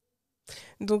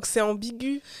 Donc, c'est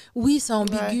ambigu. Oui, c'est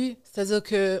ambigu. Ouais. C'est-à-dire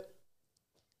que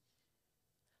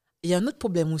il y a un autre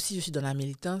problème aussi, je suis dans la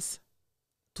militance.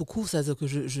 Tout court, c'est-à-dire que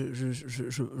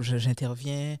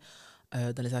j'interviens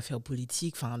dans les affaires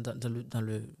politiques, enfin, dans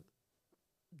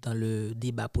le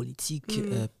débat politique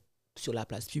sur la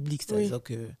place publique. C'est-à-dire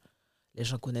que les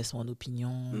gens connaissent mon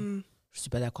opinion. Je ne suis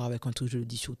pas d'accord avec un truc, je le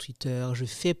dis sur Twitter. Je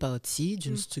fais partie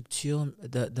d'une structure,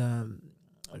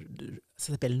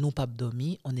 ça s'appelle Non Pape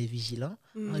Dormi, on est vigilant.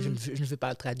 Je ne veux pas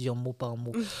le traduire mot par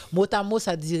mot. Mot à mot,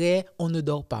 ça dirait on ne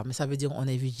dort pas, mais ça veut dire on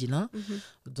est vigilant.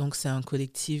 Donc, c'est un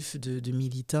collectif de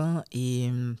militants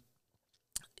et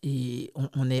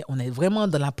on est vraiment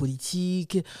dans la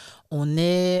politique. On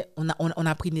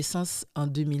a pris naissance en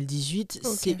 2018.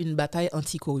 Okay. C'est une bataille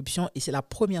anticorruption et c'est la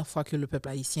première fois que le peuple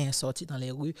haïtien est sorti dans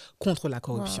les rues contre la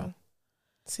corruption.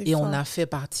 Wow. Et fort. On a fait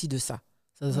partie de ça.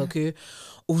 C'est-à-dire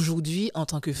qu'aujourd'hui, en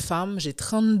tant que femme, j'ai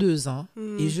 32 ans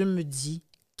et je me dis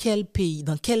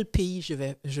dans quel pays je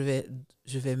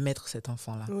vais mettre cet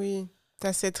enfant-là. Oui, tu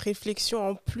as cette réflexion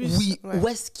en plus. Oui, où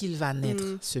est-ce qu'il va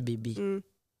naître, ce bébé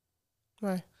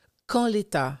Ouais. Quand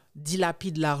l'État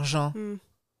dilapide l'argent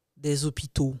des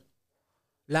hôpitaux,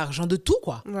 l'argent de tout,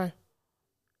 quoi. Ouais.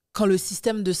 Quand le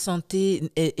système de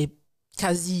santé est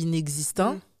quasi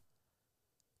inexistant,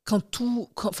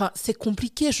 c'est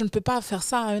compliqué, je ne peux pas faire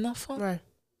ça à un enfant. Ouais.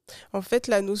 En fait,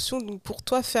 la notion, donc pour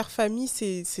toi, faire famille,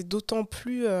 c'est d'autant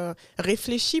plus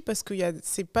réfléchi parce que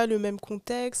c'est pas le même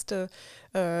contexte.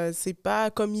 C'est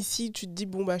pas comme ici, tu te dis,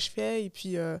 bon, bah, je fais et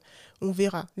puis on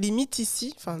verra. Limite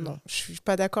ici, enfin non, je suis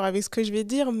pas d'accord avec ce que je vais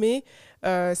dire, mais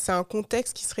c'est un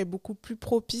contexte qui serait beaucoup plus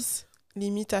propice,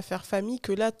 limite, à faire famille,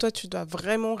 que là, toi, tu dois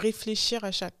vraiment réfléchir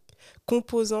à chaque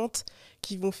composante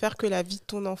qui vont faire que la vie de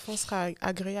ton enfant sera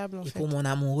agréable, en fait. Et pour mon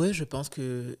amoureux, je pense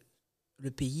que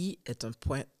le pays est un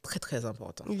point très, très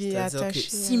important. C'est-à-dire que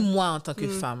si moi, en tant que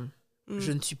femme,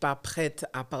 je ne suis pas prête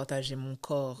à partager mon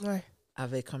corps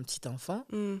avec un petit enfant,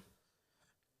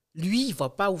 lui, il ne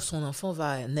voit pas où son enfant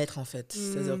va naître, en fait.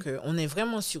 C'est-à-dire qu'on est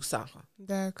vraiment sur ça.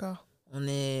 D'accord.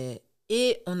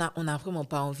 Et on n'a vraiment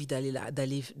pas envie d'aller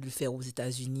le faire aux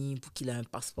États-Unis pour qu'il ait un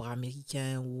passeport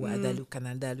américain ou d'aller au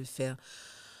Canada le faire.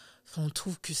 On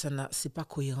trouve que c'est pas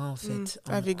cohérent, en fait.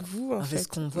 Avec vous, en fait. Avec ce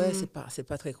qu'on veut, c'est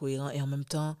pas très cohérent. Et en même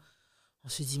temps, on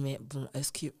se dit, mais bon,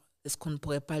 est-ce qu'on ne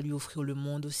pourrait pas lui offrir le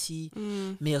monde aussi?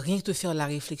 Mais rien que de faire la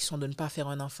réflexion de ne pas faire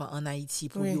un enfant en Haïti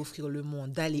pour lui offrir le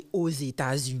monde, d'aller aux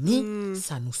États-Unis,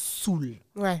 ça nous saoule.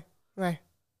 Ouais.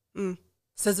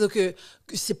 C'est-à-dire que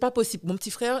c'est pas possible. Mon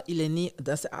petit frère, il est né...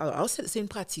 Alors, c'est une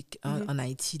pratique en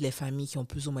Haïti. Les familles qui ont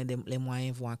plus ou moins les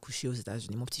moyens vont accoucher aux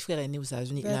États-Unis. Mon petit frère est né aux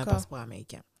États-Unis. Il a un passeport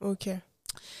américain. OK.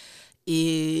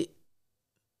 Et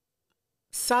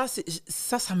ça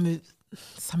me...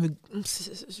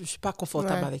 Je suis pas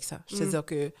confortable avec ça. C'est-à-dire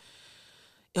que...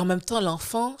 Et en même temps,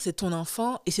 l'enfant, c'est ton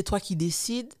enfant et c'est toi qui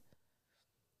décides.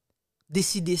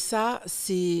 Décider ça,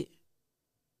 c'est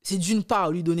d'une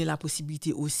part lui donner la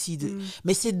possibilité aussi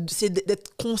mais c'est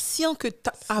d'être conscient que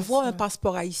avoir un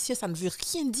passeport haïtien, ça ne veut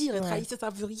rien dire. Être haïtien, ça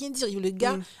ne veut rien dire. Le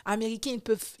gars américain,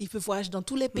 il peut voyager dans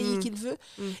tous les pays qu'il veut.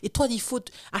 Et toi,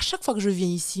 à chaque fois que je viens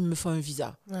ici, il me faut un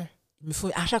visa. Mais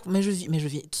je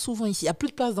viens souvent ici. Il n'y a plus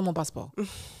de place dans mon passeport.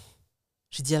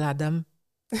 Je dis à la dame,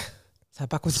 ça ne va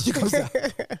pas continuer comme ça.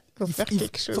 Faut faire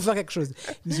quelque chose.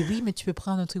 Il me dit, oui, mais tu peux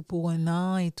prendre un truc pour 1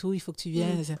 an et tout, il faut que tu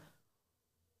viennes.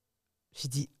 J'ai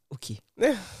dit, OK.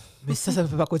 Mais ça ne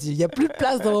peut pas continuer. Il n'y a plus de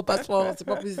place dans mon passeport. C'est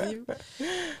pas possible.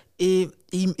 Et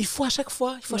il faut à chaque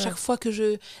fois, que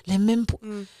je... Les mêmes...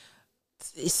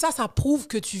 Et ça prouve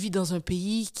que tu vis dans un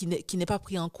pays qui n'est pas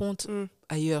pris en compte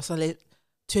ailleurs.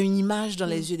 Tu as une image dans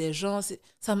les yeux des gens.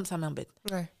 Ça m'embête.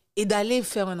 Ouais. Et d'aller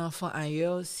faire un enfant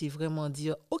ailleurs, c'est vraiment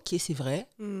dire, OK, c'est vrai.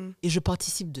 Et je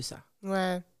participe de ça.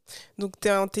 Ouais. Donc,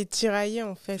 t'es tiraillée,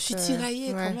 en fait. Je suis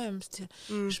tiraillée quand même.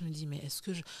 Je me dis, mais est-ce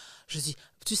que je dis,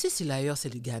 tu sais, si l'ailleurs,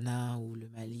 c'est le Ghana ou le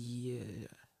Mali.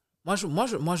 Moi,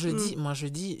 je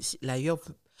dis, l'ailleurs,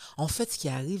 en fait, ce qui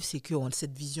arrive, c'est qu'on a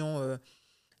cette vision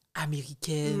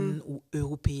américaine ou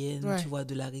européenne, tu vois,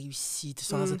 de la réussite,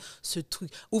 ce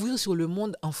truc. Ouvrir sur le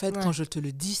monde, en fait, quand je te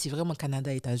le dis, c'est vraiment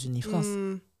Canada, États-Unis, France.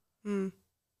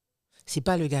 C'est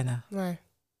pas le Ghana. Ouais.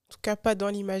 En tout cas, pas dans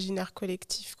l'imaginaire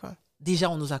collectif, quoi. Déjà,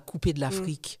 on nous a coupé de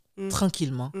l'Afrique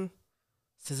tranquillement.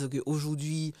 C'est-à-dire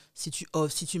qu'aujourd'hui, si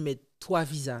tu mets 3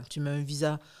 visas, tu mets un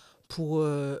visa pour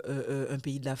un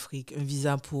pays de l'Afrique, un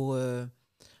visa pour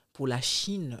la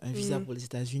Chine, un visa pour les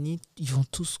États-Unis, ils vont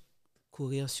tous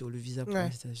courir sur le visa pour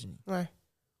les États-Unis. Ouais.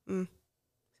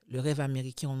 Le rêve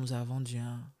américain, on nous a vendu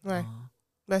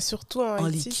surtout en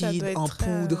Haïti, liquide, ça doit être en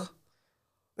poudre,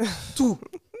 tout.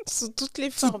 Sous toutes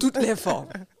les formes. Sous toutes les formes.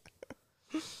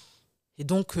 Et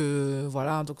donc,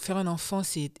 voilà, donc faire un enfant,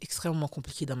 c'est extrêmement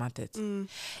compliqué dans ma tête.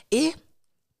 Et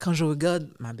quand je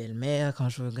regarde ma belle-mère, quand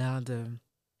je regarde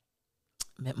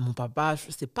mon papa,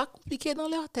 c'est pas compliqué dans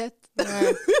leur tête.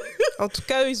 Ouais. En tout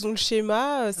cas, eux, ils ont le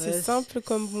schéma, c'est simple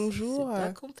comme bonjour. C'est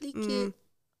pas compliqué.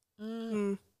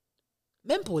 Même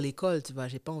pour l'école, tu vois,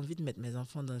 j'ai pas envie de mettre mes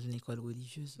enfants dans une école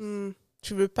religieuse.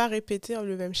 Tu veux pas répéter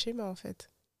le même schéma, en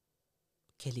fait.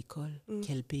 Quelle école?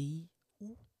 Quel pays?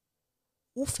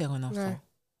 Où faire un enfant?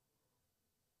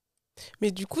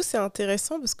 Mais du coup, c'est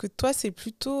intéressant parce que toi, c'est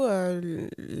plutôt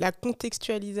la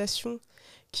contextualisation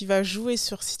qui va jouer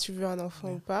sur si tu veux un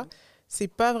enfant ou pas. C'est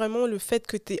pas vraiment le fait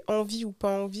que tu aies envie ou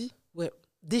pas envie. Ouais.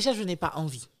 Déjà, je n'ai pas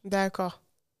envie. D'accord.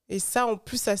 Et ça, en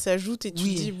plus, ça s'ajoute et tu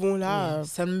dis, bon, là...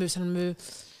 Ça ne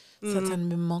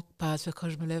me manque pas. Tu vois, quand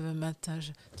je me lève un matin,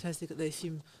 tu vois, c'est dans les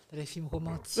films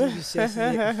romantiques,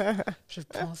 je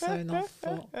pense à un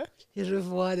enfant et je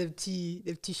vois des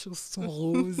petits chaussons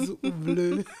roses ou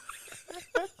bleus.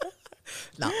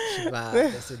 Non, je suis pas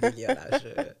dans ce délire-là.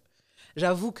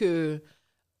 J'avoue que,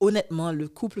 honnêtement, le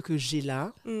couple que j'ai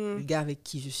là, le gars avec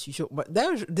qui je suis...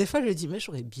 D'ailleurs, des fois, je dis, mais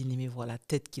j'aurais bien aimé voir la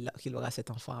tête qu'il aura cet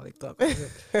enfant avec toi.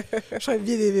 J'aurais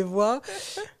bien aimé voir.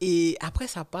 Et après,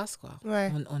 ça passe, quoi.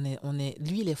 Ouais.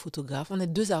 Lui, il est photographe. On est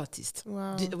 2 artistes.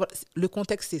 Wow. Le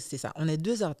contexte, c'est ça. On est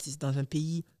 2 artistes dans un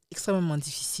pays extrêmement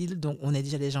difficile. Donc, on est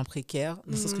déjà des gens précaires,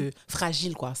 dans le sens que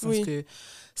fragiles, quoi. Dans le sens que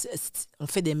on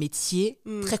fait des métiers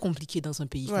très compliqués dans un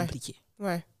pays compliqué.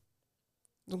 Ouais.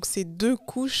 Donc, c'est 2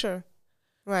 couches...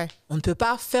 Ouais. On ne peut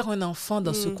pas faire un enfant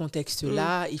dans ce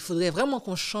contexte-là. Il faudrait vraiment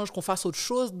qu'on change, qu'on fasse autre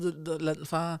chose.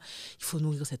 Il faut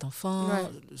nourrir cet enfant,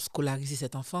 scolariser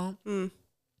cet enfant,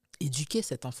 éduquer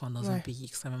cet enfant dans un pays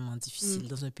extrêmement difficile,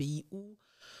 dans un pays où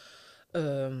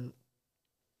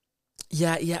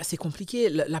c'est compliqué.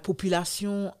 La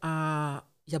population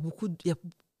il y a beaucoup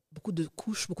de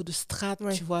couches, beaucoup de strates,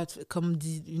 tu vois, comme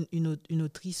dit une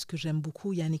autrice que j'aime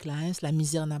beaucoup, Yannick Laens, la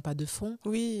misère n'a pas de fond.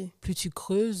 Oui. Plus tu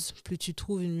creuses, plus tu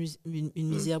trouves une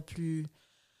misère plus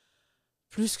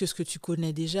que ce que tu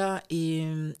connais déjà. Et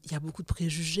il y a beaucoup de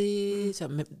préjugés.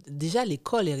 Déjà,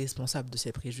 l'école est responsable de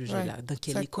ces préjugés-là. Dans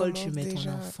quelle école tu mets ton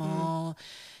enfant?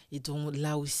 Et donc,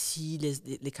 là aussi,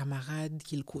 les camarades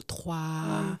qui le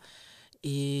côtoient.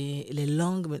 Et les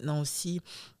langues, maintenant aussi...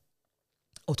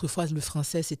 Autrefois, le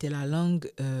français, c'était la langue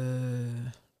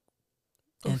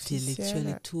intellectuelle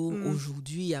et tout.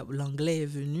 Aujourd'hui, l'anglais est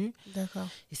venu. D'accord.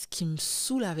 Et ce qui me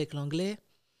saoule avec l'anglais,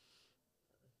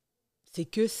 c'est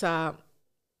que ça...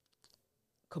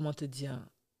 Comment te dire?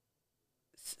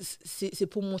 C'est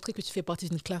pour montrer que tu fais partie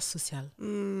d'une classe sociale.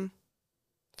 En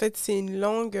fait, c'est une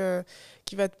langue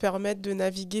qui va te permettre de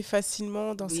naviguer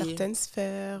facilement dans certaines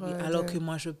sphères. Alors que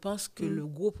moi, je pense que le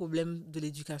gros problème de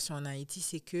l'éducation en Haïti,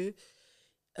 c'est que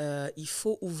il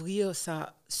faut ouvrir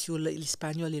ça sur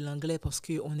l'espagnol et l'anglais parce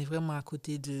qu'on est vraiment à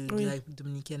côté de la République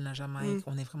dominicaine, la Jamaïque,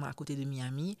 on est vraiment à côté de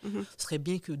Miami. Ce serait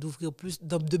bien que d'ouvrir plus,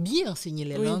 de bien enseigner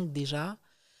les langues déjà.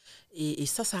 Et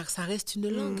ça reste une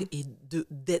langue. Et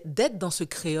d'être dans ce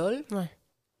créole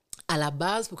à la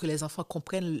base pour que les enfants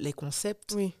comprennent les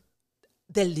concepts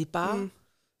dès le départ.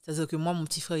 C'est-à-dire que moi, mon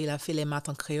petit frère, il a fait les maths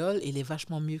en créole et il est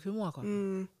vachement mieux que moi, quoi.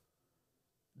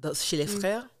 Chez les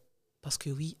frères, parce que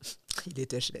oui, il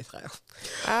était chez les frères.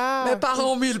 Mes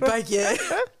parents ont mis le paquet.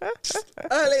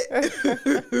 Allez.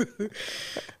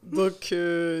 Donc,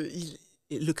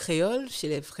 le créole, chez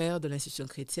les frères de l'institution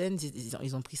chrétienne,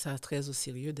 ils ont pris ça très au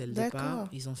sérieux dès le départ.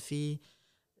 Ils ont fait...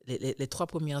 Les 3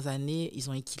 premières années, ils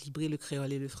ont équilibré le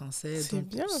créole et le français. C'est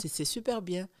bien. C'est super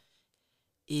bien.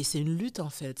 Et c'est une lutte,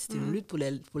 en fait. C'était une lutte pour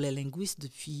les linguistes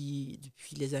depuis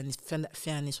les années,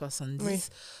 fin années 70,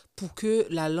 pour que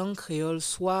la langue créole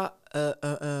soit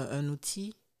un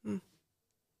outil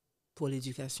pour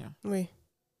l'éducation. Oui.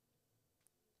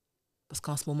 Parce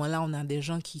qu'en ce moment-là, on a des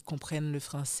gens qui comprennent le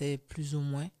français plus ou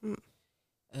moins.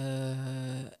 Et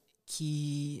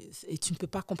tu ne peux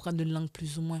pas comprendre une langue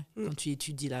plus ou moins quand tu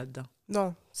étudies là-dedans.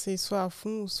 Non, c'est soit à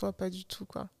fond ou soit pas du tout,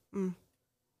 quoi.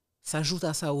 S'ajoute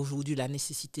à ça aujourd'hui la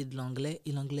nécessité de l'anglais,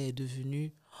 et l'anglais est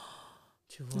devenu,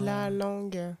 tu vois... La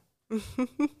langue.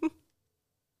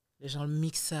 Les gens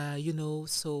mixent ça, you know,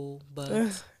 so, but,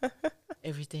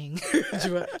 everything. Tu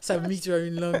vois, ça mixe, tu vois,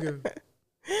 une langue.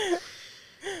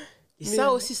 Et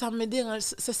ça aussi, ça me dérange.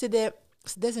 Ça, c'est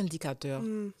des indicateurs.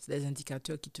 C'est des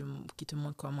indicateurs qui te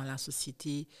montrent comment la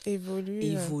société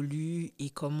évolue et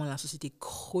comment la société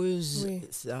creuse.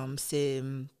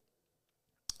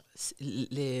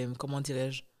 Comment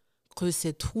dirais-je, creuse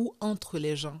ces trous entre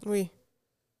les gens. Oui.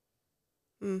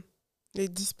 Les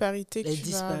disparités que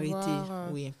tu vas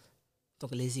avoir. Oui.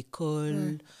 Donc, les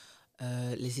écoles,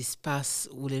 les espaces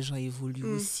où les gens évoluent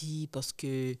aussi, parce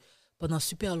que pendant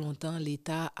super longtemps,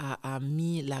 l'État a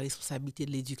mis la responsabilité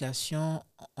de l'éducation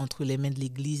entre les mains de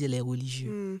l'Église et les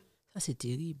religieux. Ça, c'est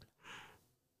terrible.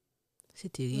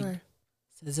 C'est terrible. Ouais.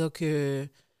 C'est-à-dire que...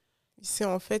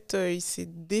 il s'est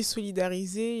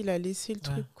désolidarisé, il a laissé le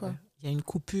truc, quoi. Ouais. Il y a une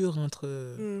coupure entre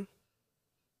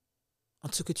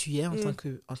ce que tu es en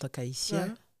tant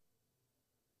qu'haïtien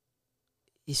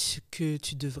et ce que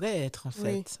tu devrais être, en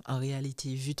fait, en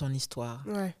réalité, vu ton histoire.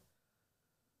 Ouais.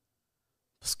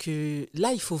 Parce que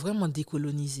là, il faut vraiment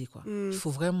décoloniser, quoi. Il faut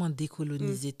vraiment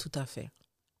décoloniser, tout à fait.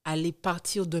 Aller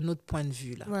partir de notre point de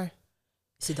vue, là. Ouais.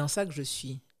 C'est dans ça que je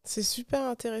suis. C'est super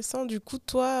intéressant. Du coup,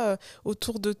 toi,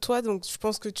 autour de toi, donc je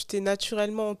pense que tu t'es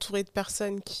naturellement entouré de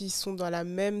personnes qui sont dans la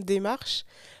même démarche.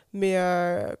 Mais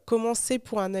comment c'est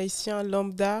pour un Haïtien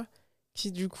lambda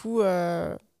qui, du coup,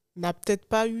 n'a peut-être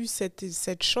pas eu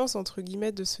cette chance, entre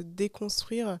guillemets, de se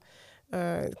déconstruire?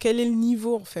 Quel est le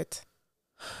niveau, en fait?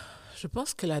 Je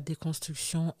pense que la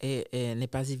déconstruction n'est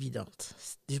pas évidente.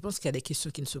 Je pense qu'il y a des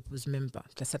questions qui ne se posent même pas.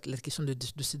 La question de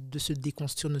se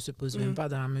déconstruire ne se pose même pas,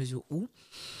 dans la mesure où,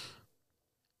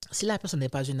 si la personne n'est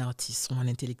pas une artiste ou un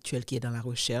intellectuel qui est dans la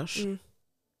recherche,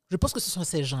 je pense que ce sont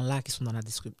ces gens-là qui sont dans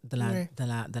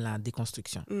la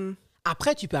déconstruction.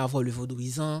 Après, tu peux avoir le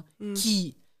vaudouisant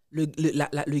qui,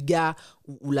 le gars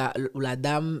ou la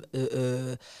dame...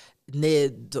 né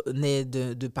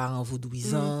de parents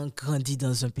vaudouisants, grandit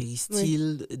dans un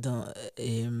péristyle,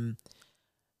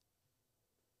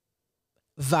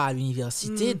 va à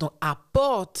l'université, donc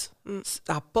apporte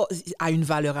a une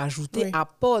valeur ajoutée,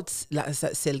 apporte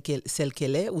celle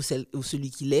qu'elle est ou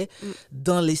celui qu'il est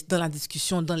dans la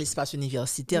discussion, dans l'espace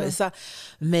universitaire. Et ça.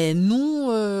 Mais nous,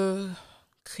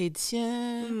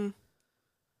 chrétiens,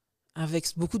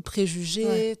 avec beaucoup de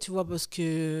préjugés, tu vois, parce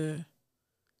que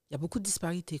il y a beaucoup de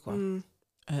disparités, quoi.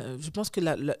 Je pense que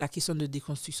la question de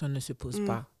déconstruction ne se pose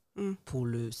pas pour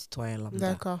le citoyen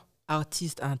lambda. D'accord.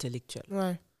 Artiste, intellectuel.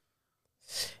 Ouais.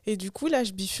 Et du coup, là,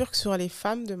 je bifurque sur les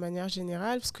femmes de manière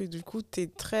générale, parce que du coup, t'es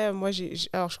très... Moi,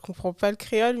 alors, je comprends pas le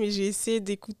créole, mais j'ai essayé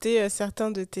d'écouter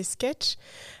certains de tes sketchs.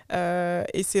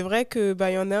 Et c'est vrai que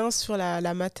y en a un sur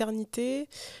la maternité,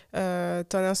 t'en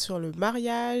as un sur le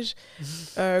mariage.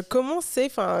 Comment c'est,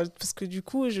 parce que du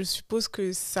coup, je suppose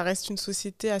que ça reste une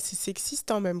société assez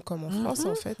sexiste, hein, même comme en France,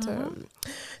 en fait.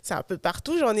 C'est un peu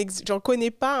partout. J'en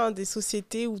connais pas des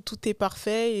sociétés où tout est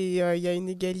parfait et il y a une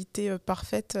égalité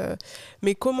parfaite.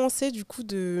 Mais comment c'est, du coup,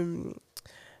 de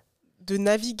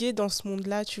naviguer dans ce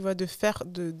monde-là, tu vois,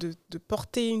 de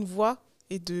porter une voix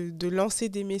et de lancer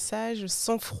des messages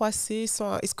sans froisser,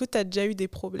 sans... Est-ce que tu as déjà eu des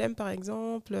problèmes, par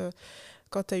exemple,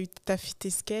 quand tu as fait tes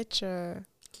sketchs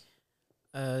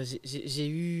j'ai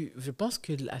eu, je pense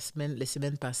que les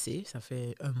semaines passées, ça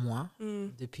fait un mois,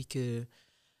 depuis que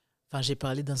j'ai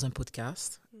parlé dans un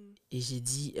podcast et j'ai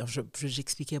dit,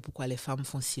 j'expliquais pourquoi les femmes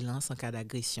font silence en cas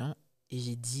d'agression et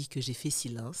j'ai dit que j'ai fait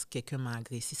silence, quelqu'un m'a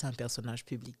agressé, c'est un personnage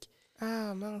public.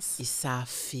 Ah, mince. Et ça a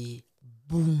fait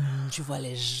boum, tu vois,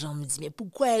 les gens me disent, mais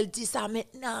pourquoi elle dit ça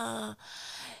maintenant?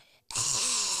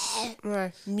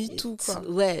 Ouais, me too, quoi.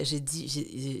 Ouais, j'ai dit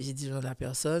le nom de la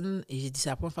personne et j'ai dit, c'est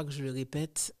la première fois que je le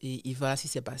répète et voilà ce qui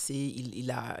s'est passé.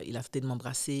 Il a tenté de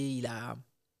m'embrasser,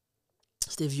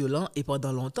 c'était violent et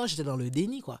pendant longtemps, j'étais dans le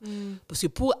déni, quoi. Parce que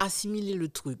pour assimiler le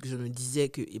truc, je me disais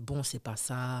que, bon, c'est pas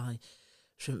ça.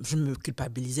 Je me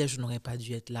culpabilisais, je n'aurais pas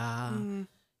dû être là.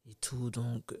 Et tout,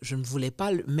 donc je ne voulais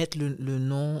pas mettre le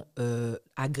nom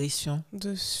agression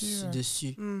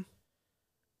dessus.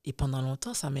 Et pendant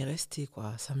longtemps, ça m'est resté,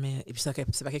 quoi. Et puis,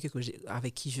 c'est pas quelqu'un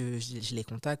avec qui je les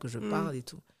contacte, que je parle et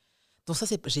tout. Donc, ça,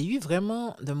 j'ai eu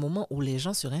vraiment des moments où les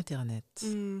gens sur Internet,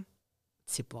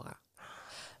 c'est pas rare,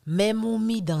 mais m'ont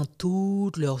mis dans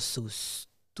toutes leurs sauces.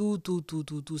 Tout,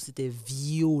 c'était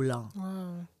violent.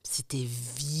 Wow. C'était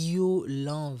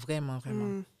violent, vraiment,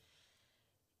 vraiment.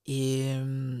 Et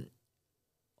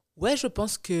ouais, je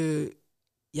pense que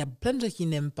il y a plein de gens qui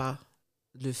n'aiment pas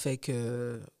le fait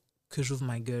que j'ouvre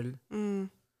ma gueule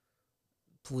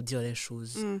pour dire les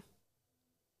choses.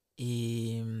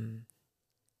 Et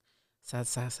ça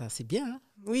c'est bien. Hein?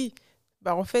 Oui.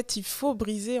 Bah, en fait, il faut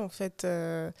briser, en fait.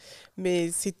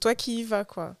 Mais c'est toi qui y vas,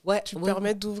 quoi. Ouais, tu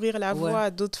permets d'ouvrir la voie à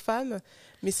d'autres femmes,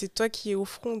 mais c'est toi qui es au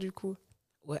front, du coup.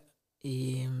 Ouais.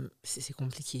 Et c'est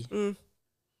compliqué.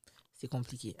 C'est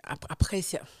compliqué. Après,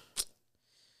 c'est...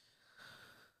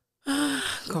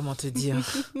 comment te dire?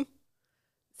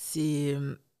 C'est...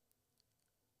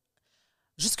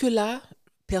 Jusque-là,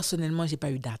 personnellement, j'ai pas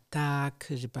eu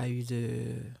d'attaque, j'ai pas eu de...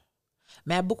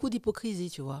 Mais il y a beaucoup d'hypocrisie,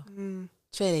 tu vois.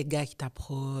 Tu as les gars qui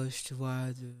t'approchent, tu vois,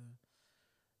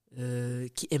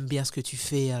 qui aiment bien ce que tu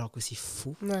fais alors que c'est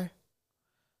faux. Ouais.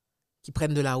 Qui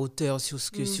prennent de la hauteur sur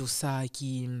ça,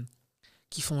 qui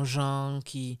font genre,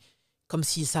 comme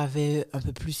s'ils savaient un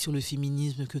peu plus sur le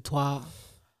féminisme que toi.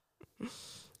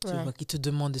 Tu vois, qui te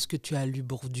demandent est-ce que tu as lu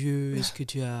Bourdieu, est-ce que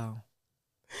tu as...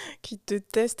 qui te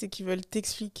testent et qui veulent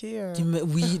t'expliquer.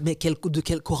 Oui, mais de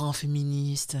quel courant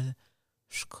féministe?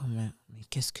 Je suis comme, mais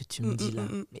qu'est-ce que tu me dis là?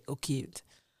 Mais ok,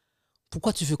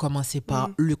 pourquoi tu veux commencer par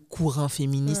le courant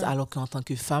féministe alors qu'en tant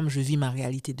que femme, je vis ma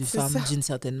réalité de femme d'une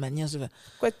certaine manière?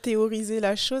 Pourquoi théoriser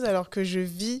la chose alors que je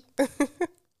vis?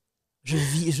 je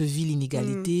vis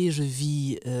l'inégalité, je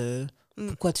vis...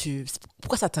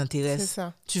 Pourquoi ça t'intéresse?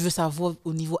 Tu veux savoir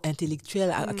au niveau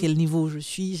intellectuel à quel niveau je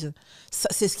suis?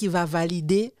 C'est ce qui va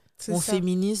valider mon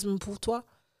féminisme pour toi?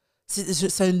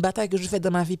 C'est une bataille que je fais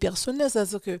dans ma vie personnelle.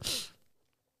 C'est-à-dire que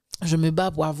je me bats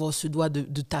pour avoir ce droit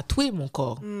de tatouer mon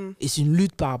corps. Et c'est une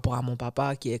lutte par rapport à mon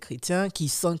papa qui est chrétien, qui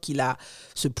sent qu'il a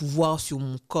ce pouvoir sur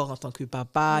mon corps en tant que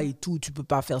papa et tout. Tu peux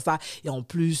pas faire ça. Et en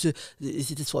plus,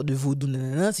 cette histoire de vaudou,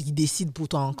 c'est qu'il décide pour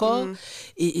toi encore.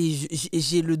 Et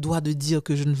j'ai le droit de dire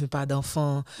que je ne veux pas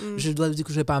d'enfant. J'ai le droit de dire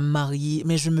que je ne vais pas me marier.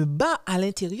 Mais je me bats à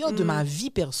l'intérieur de ma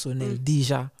vie personnelle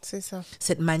déjà. C'est ça.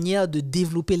 Cette manière de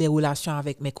développer les relations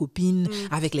avec mes copines,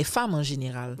 avec les femmes en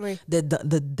général.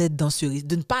 D'être dans ce risque,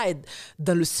 de ne pas être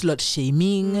dans le slut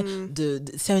shaming.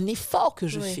 C'est un effort que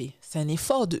je fais. C'est un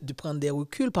effort de prendre des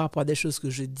reculs par rapport à des choses que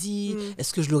je dis.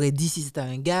 Est-ce que je l'aurais dit si c'était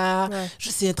un gars?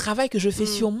 C'est un travail que je fais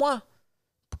sur moi.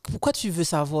 Pourquoi tu veux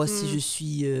savoir si je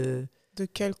suis... de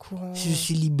quel courant? Si je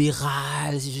suis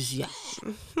libérale, si je suis...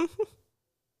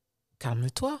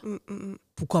 Calme-toi.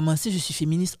 Pour commencer, je suis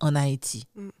féministe en Haïti,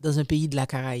 dans un pays de la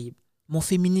Caraïbe. Mon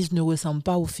féminisme ne ressemble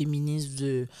pas au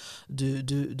féminisme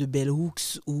de Bell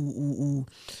Hooks ou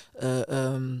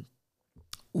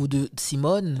de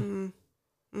Simone.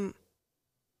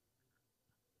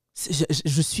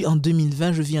 Je suis en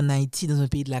 2020, je vis en Haïti, dans un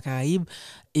pays de la Caraïbe,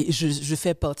 et je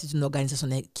fais partie d'une organisation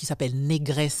qui s'appelle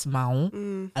Négresses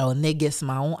Marron. Alors, Négresses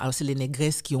Marron, c'est les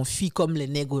négresses qui ont fui comme les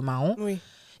nègres marrons.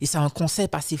 Et c'est un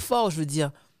concept assez fort, je veux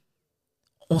dire.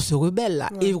 On se rebelle là.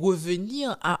 Et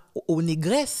revenir aux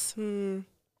négresses de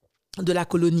la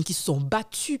colonie qui se sont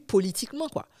battues politiquement,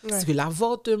 quoi. Parce que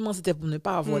l'avortement, c'était pour ne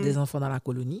pas avoir des enfants dans la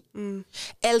colonie.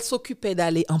 Elles s'occupaient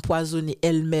d'aller empoisonner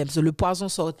elles-mêmes. Le poison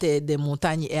sortait des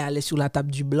montagnes et allait sur la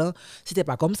table du blanc. C'était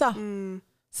pas comme ça.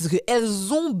 C'est que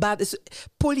elles ont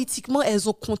politiquement, elles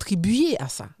ont contribué à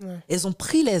ça. Elles ont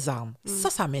pris les armes.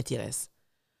 Ça m'intéresse.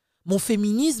 Mon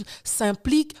féminisme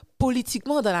s'implique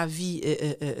politiquement dans la vie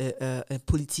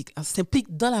politique.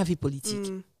 S'implique dans la vie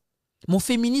politique. Mon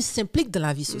féminisme s'implique dans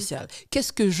la vie sociale.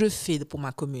 Qu'est-ce que je fais pour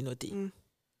ma communauté?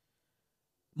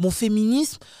 Mon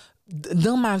féminisme,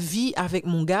 dans ma vie avec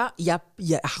mon gars, il y a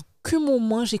à quel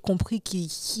moment j'ai compris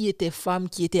qui était femme,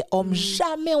 qui était homme.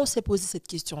 Jamais on s'est posé cette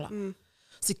question-là.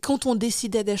 C'est quand on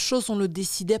décidait des choses, on le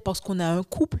décidait parce qu'on a un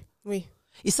couple.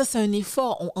 Et ça, c'est un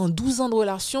effort. En 12 ans de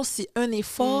relation, c'est un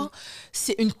effort,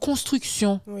 c'est une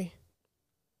construction.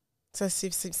 Ça,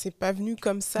 c'est pas venu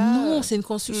comme ça. Non, c'est une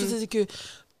construction. C'est que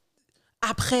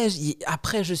après,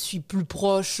 je suis plus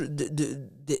proche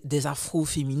des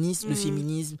afro-féministes, le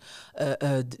féminisme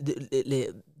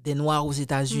des Noirs aux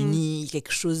États-Unis,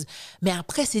 quelque chose. Mais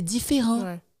après, c'est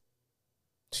différent.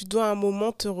 Tu dois à un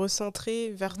moment te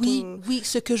recentrer vers ton... Oui,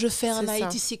 ce que je fais en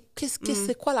Haïti,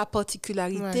 c'est quoi la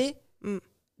particularité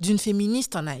d'une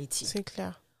féministe en Haïti? C'est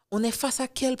clair. On est face à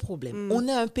quel problème? On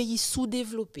est un pays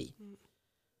sous-développé.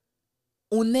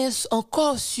 On est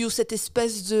encore sur cette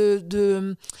espèce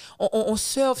on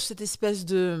surfe cette espèce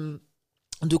de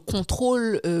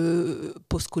contrôle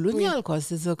postcolonial, quoi.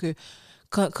 C'est-à-dire que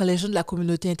quand les gens de la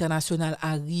communauté internationale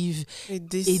arrivent et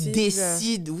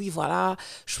décident, oui, voilà,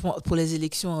 je pense pour les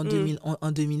élections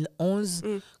en 2011,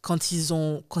 quand ils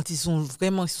ont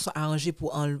vraiment, ils se sont arrangés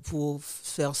pour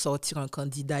faire sortir un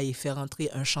candidat et faire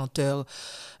entrer un chanteur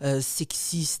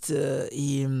sexiste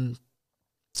et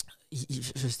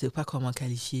je ne sais pas comment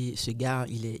qualifier ce gars,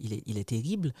 il est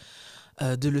terrible,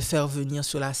 de le faire venir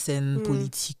sur la scène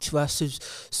politique, tu vois,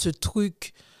 ce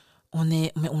truc, on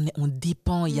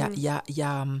dépend, il y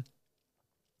a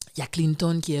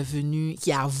Clinton qui est venu,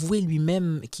 qui a avoué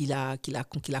lui-même qu'il a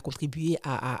contribué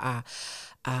à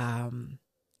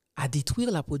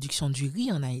détruire la production du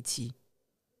riz en Haïti.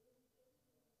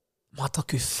 Moi, en tant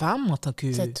que femme,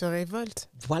 Ça te révolte.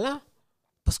 Voilà.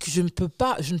 Parce que je ne peux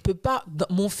pas,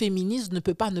 mon féminisme ne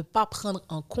peut pas ne pas prendre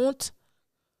en compte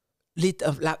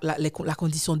la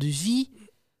condition de vie,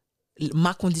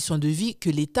 ma condition de vie, que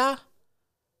l'État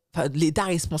est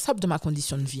responsable de ma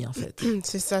condition de vie, en fait.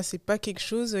 C'est ça, c'est pas quelque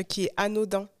chose qui est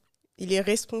anodin. Il est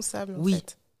responsable, en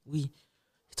fait. Oui.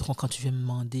 Quand tu viens me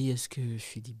demander est-ce que je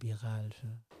suis libérale.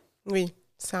 Oui,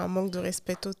 c'est un manque de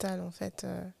respect total, en fait,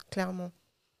 clairement.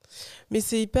 Mais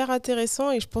c'est hyper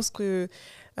intéressant et je pense que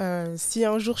si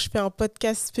un jour je fais un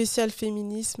podcast spécial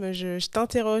féminisme, je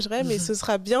t'interrogerai, mais ce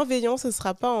sera bienveillant, ce ne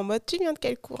sera pas en mode « tu viens de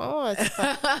quel courant ?»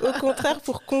 Au contraire,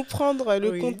 pour comprendre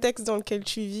le contexte dans lequel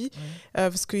tu vis.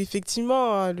 Parce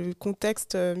qu'effectivement, le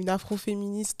contexte, une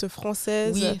afroféministe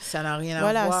française, ça n'a rien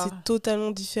à voir. C'est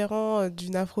totalement différent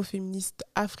d'une afroféministe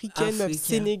africaine,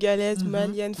 sénégalaise,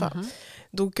 malienne,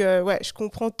 donc, je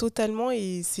comprends totalement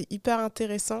et c'est hyper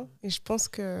intéressant. Et je pense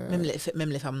que... Même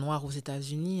les femmes noires aux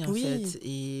États-Unis, en fait.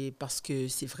 Et parce que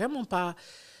c'est vraiment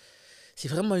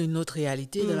une autre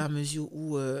réalité dans la mesure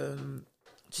où,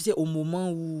 tu sais, au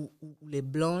moment où les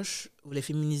blanches, où les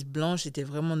féministes blanches étaient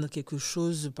vraiment dans quelque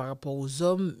chose par rapport aux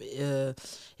hommes,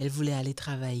 elles voulaient aller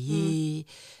travailler,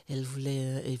 et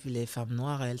puis les femmes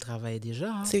noires, elles travaillaient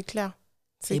déjà. Hein. C'est clair.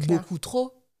 Beaucoup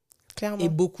trop. Clairement. Et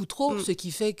beaucoup trop, ce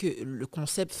qui fait que le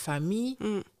concept famille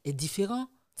est différent.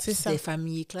 C'est ça. Des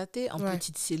familles éclatées, en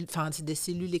petites cellules, c'est des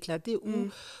cellules éclatées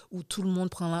où tout le monde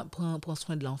prend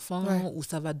soin de l'enfant, où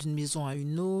ça va d'une maison à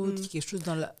une autre, quelque chose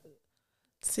dans la...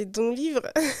 C'est ton livre.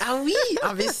 Ah oui,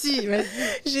 mais si.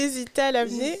 J'hésitais à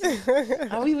l'amener.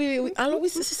 Ah oui. Alors oui,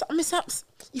 c'est ça. Mais ça,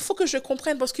 il faut que je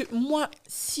comprenne parce que moi,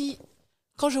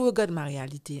 quand je regarde ma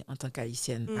réalité en tant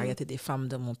qu'haïtienne, la réalité des femmes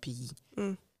dans mon pays,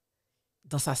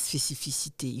 dans sa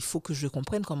spécificité, il faut que je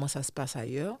comprenne comment ça se passe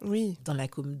ailleurs, dans les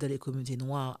communautés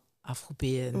noires,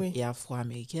 afro-péennes et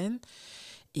afro-américaines,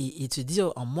 et te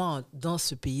dire, moi, dans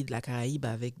ce pays de la Caraïbe,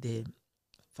 avec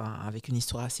une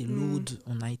histoire assez lourde,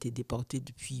 on a été déportés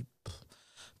depuis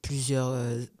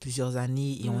plusieurs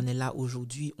années, et on est là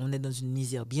aujourd'hui, on est dans une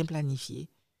misère bien planifiée.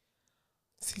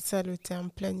 C'est ça le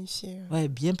terme, planifié. Ouais,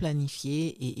 bien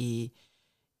planifié,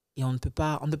 et on ne peut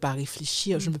pas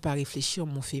réfléchir, je ne peux pas réfléchir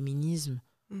mon féminisme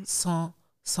sans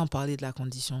parler de la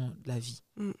condition de la vie,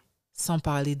 sans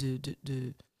parler de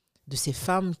ces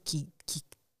femmes qui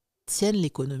tiennent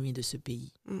l'économie de ce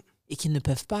pays et qui ne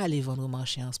peuvent pas aller vendre au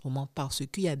marché en ce moment parce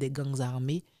qu'il y a des gangs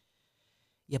armés.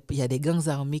 Il y a des gangs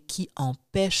armés qui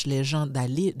empêchent les gens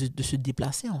d'aller, de se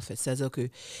déplacer, en fait. C'est-à-dire que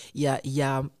il y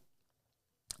a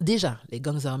déjà, les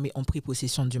gangs armés ont pris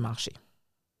possession du marché.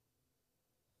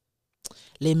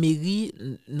 Les mairies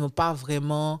n'ont pas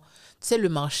vraiment... Tu sais, le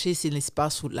marché, c'est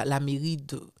l'espace où la mairie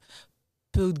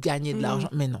peut gagner de l'argent.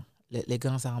 Mais non, les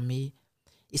gangs armés...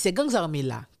 Et ces gangs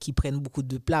armés-là, qui prennent beaucoup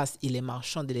de place, et les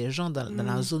marchands et les gens dans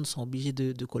la zone sont obligés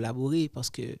de collaborer parce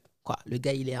que, le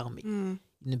gars, il est armé.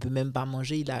 Il ne peut même pas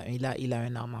manger, il a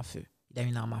une arme à feu. Il a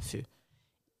une arme à feu.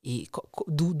 Et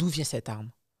d'où vient cette arme?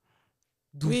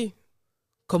 Oui.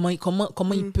 Comment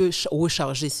il peut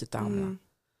recharger cette arme-là?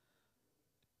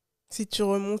 Si tu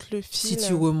remontes le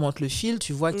fil.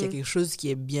 Tu vois qu'il y a quelque chose qui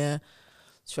est bien...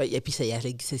 Tu vois, et puis, il y a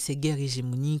ces guerres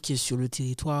hégémoniques sur le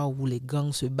territoire où les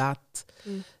gangs se battent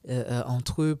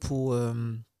entre eux pour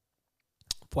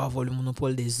avoir le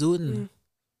monopole des zones.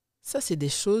 Ça, c'est des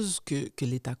choses que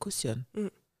l'État cautionne.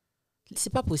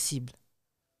 C'est pas possible.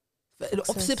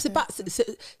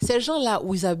 Ces gens-là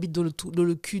où ils habitent dans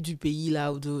le cul du pays,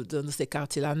 là, ou dans ces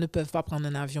quartiers-là, ne peuvent pas prendre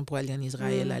un avion pour aller en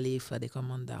Israël, aller faire des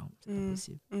commandes d'armes. C'est pas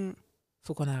possible.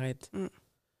 Faut qu'on arrête.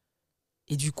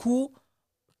 Et du coup,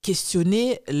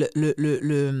 questionner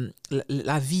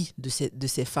la vie de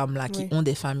ces femmes-là qui ont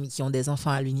des familles, qui ont des enfants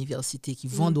à l'université, qui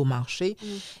vendent au marché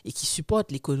et qui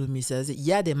supportent l'économie. Il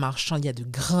y a des marchands, il y a de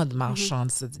grandes marchandes,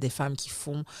 des femmes qui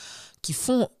font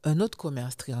un autre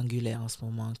commerce triangulaire en ce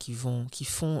moment, qui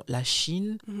font la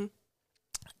Chine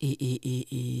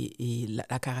et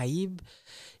la Caraïbe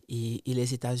et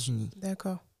les États-Unis.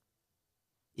 D'accord.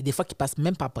 Et des fois, qui ne passent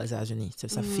même pas par les États-Unis.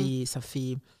 Ça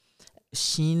fait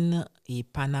Chine et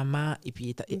Panama et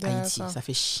puis Haïti. Ça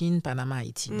fait Chine, Panama,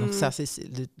 Haïti. Donc ça, c'est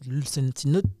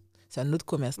un autre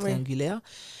commerce triangulaire.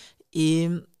 Et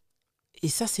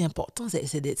ça, c'est important.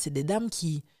 C'est des dames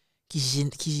qui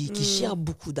gèrent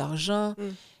beaucoup d'argent.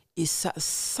 Et ça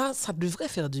devrait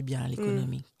faire du bien à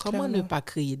l'économie. Comment ne pas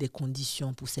créer des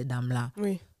conditions pour ces dames-là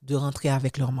de rentrer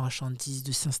avec leurs marchandises,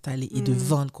 de s'installer et de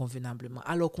vendre convenablement,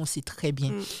 alors qu'on sait très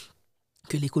bien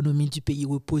que l'économie du pays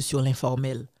repose sur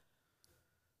l'informel.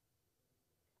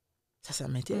 Ça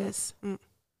m'intéresse.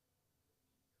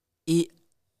 Et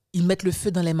ils mettent le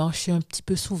feu dans les marchés un petit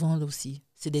peu souvent là aussi.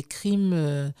 C'est des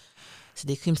crimes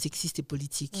sexistes et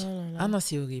politiques. Ah non,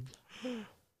 c'est horrible.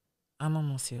 Ah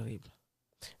non, c'est horrible.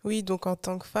 Oui, donc en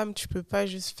tant que femme, tu peux pas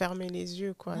juste fermer les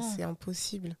yeux, quoi. Non. C'est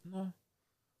impossible. Non.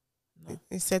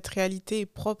 Et cette réalité est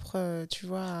propre, tu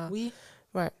vois. Oui.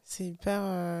 Ouais, c'est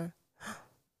hyper...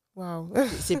 Waouh.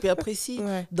 C'est hyper précis.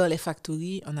 Dans les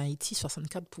factories en Haïti,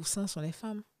 64% sont les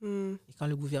femmes. Et quand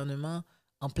le gouvernement,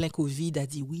 en plein Covid, a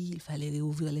dit oui, il fallait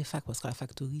réouvrir les facs parce que la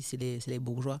factorie, c'est les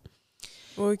bourgeois.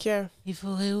 Ok. Il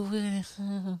faut réouvrir les facs.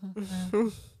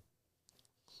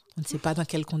 On ne sait pas dans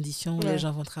quelles conditions les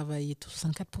gens vont travailler.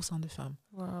 64% de femmes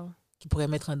qui pourraient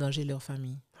mettre en danger leur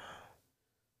famille.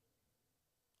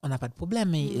 On n'a pas de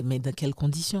problème, mais dans quelles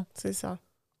conditions? C'est ça.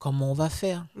 Comment on va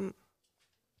faire?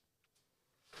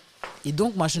 Et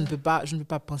donc, moi, je ne peux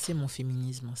pas penser mon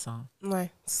féminisme sans...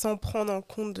 Ouais, sans prendre en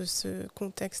compte de ce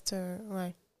contexte.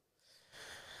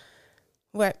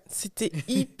 Ouais, c'était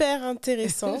hyper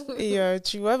intéressant. Et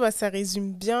tu vois, ça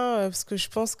résume bien, parce que je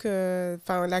pense que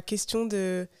la question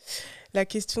de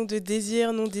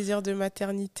désir, non-désir de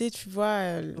maternité, tu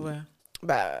vois,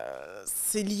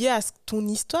 c'est lié à ton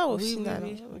histoire au final.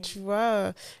 Oui. Tu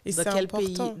vois, et c'est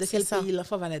important. Dans quel pays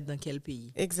l'enfant va naître, dans quel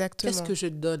pays? Exactement. Qu'est-ce que je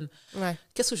donne?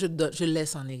 Qu'est-ce que je donne? Je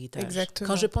laisse en héritage. Exactement.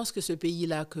 Quand je pense que ce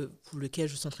pays-là pour lequel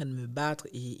je suis en train de me battre,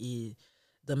 et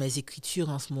dans mes écritures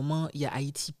en ce moment, il y a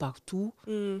Haïti partout.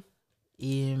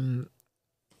 Et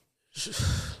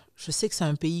je sais que c'est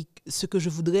un pays... Ce que je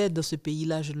voudrais dans ce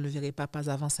pays-là, je ne le verrai pas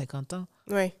avant 50 ans.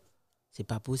 Ouais. C'est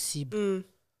pas possible.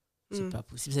 C'est pas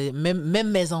possible.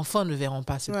 Même mes enfants ne verront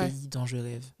pas ce pays dont je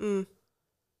rêve.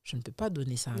 Je ne peux pas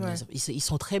donner ça à mes enfants. Ils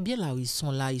sont très bien là où ils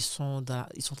sont là. Ils sont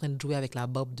en train de jouer avec la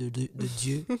barbe de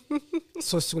Dieu. Ils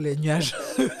sont sur les nuages.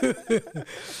 Ils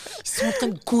sont en train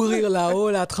de courir là-haut,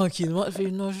 là, tranquillement.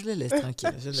 Non, je les laisse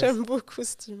tranquilles. J'aime beaucoup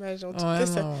cette image. En tout cas,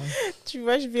 tu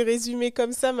vois, je vais résumer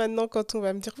comme ça maintenant quand on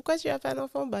va me dire pourquoi tu n'as pas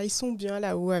d'enfant. Ils sont bien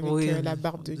là-haut avec la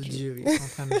barbe de Dieu. Ils sont en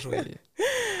train de jouer.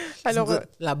 Alors,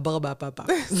 la barbe à papa.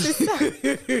 C'est ça.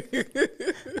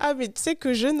 Ah, mais tu sais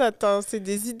que je note. C'est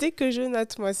des idées que je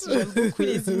note, moi. J'aime beaucoup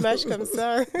les images comme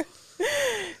ça.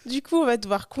 Du coup, on va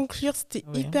devoir conclure. C'était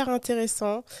hyper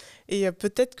intéressant. Et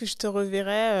peut-être que je te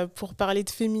reverrai pour parler de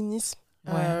féminisme.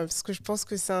 Parce que je pense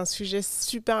que c'est un sujet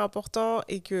super important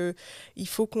et qu'il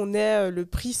faut qu'on ait le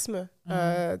prisme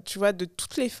tu vois, de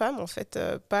toutes les femmes, en fait.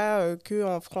 Pas que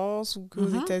en France ou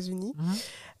qu'aux États-Unis.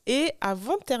 Et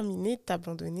avant de terminer, de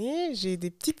t'abandonner, j'ai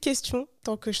des petites questions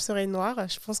tant que je serai noire.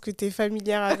 Je pense que tu es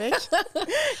familière avec.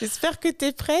 J'espère que tu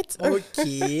es prête. Ok.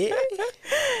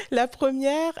 La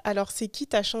première, alors c'est qui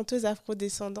ta chanteuse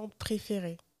afrodescendante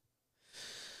préférée?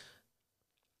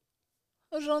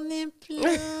 J'en ai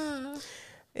plein.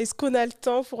 Est-ce qu'on a le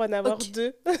temps pour en avoir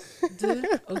deux? Deux?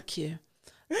 Ok.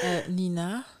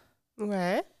 Nina.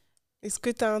 Ouais. Est-ce que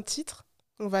tu as un titre?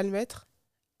 On va le mettre.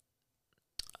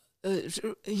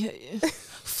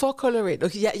 Four Colored.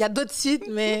 Il y a d'autres sites,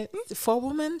 mais Four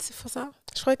Women, c'est pour ça?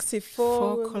 Je crois que c'est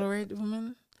Four Colored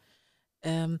Women.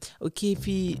 Ok,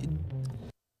 puis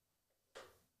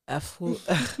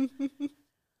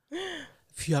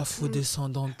puis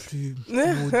afro-descendante plus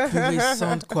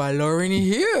récente, quoi. Lauryn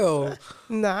Hill.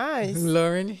 Nice.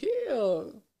 Lauryn Hill.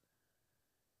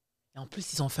 Et en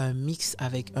plus, ils ont fait un mix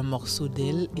avec un morceau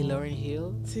d'elle et Lauryn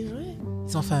Hill. C'est vrai?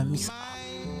 Ils ont fait un mix.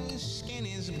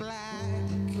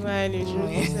 Ouais, les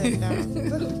jolis, celle-là.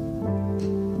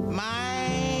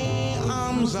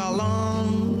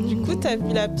 Du coup, t'as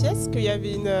vu la pièce qu'il y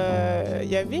avait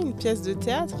une pièce de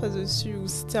théâtre dessus où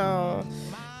c'était une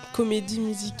comédie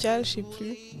musicale, je sais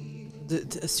plus.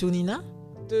 Sur Nina?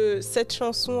 De cette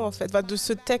chanson, en fait, de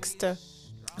ce texte.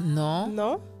 Non.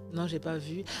 Non? Non, j'ai pas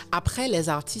vu. Après, les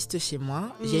artistes chez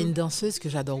moi, il y a une danseuse que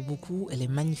j'adore beaucoup. Elle est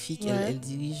magnifique. Elle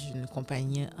dirige une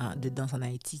compagnie de danse en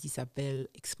Haïti qui s'appelle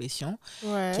Expression,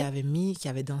 qui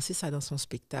avait dansé ça dans son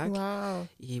spectacle. Wow.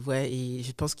 Et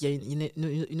je pense qu'il y a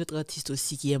une autre artiste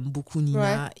aussi qui aime beaucoup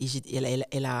Nina. Et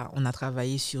on a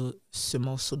travaillé sur ce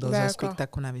morceau dans un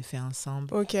spectacle qu'on avait fait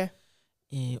ensemble. Ok.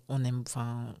 Et on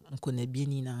connaît bien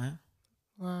Nina. Hein?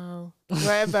 Waouh.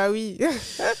 Ouais, bah oui.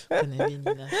 On connaît bien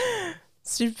Nina.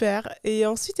 Super. Et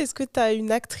ensuite, est-ce que tu as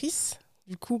une actrice?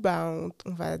 Du coup, bah,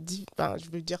 on va dire, je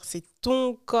veux dire, c'est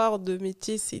ton corps de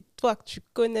métier, c'est toi que tu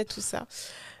connais tout ça,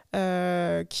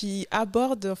 qui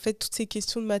aborde en fait toutes ces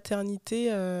questions de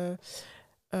maternité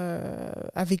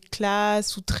avec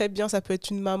classe ou très bien. Ça peut être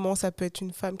une maman, ça peut être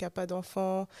une femme qui n'a pas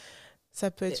d'enfant, ça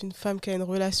peut être une femme qui a une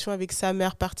relation avec sa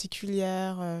mère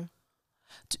particulière.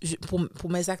 Pour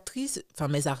mes actrices,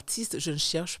 mes artistes, je ne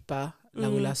cherche pas la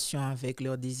relation avec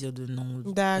leur désir de non.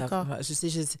 D'accord. Je sais,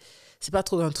 c'est pas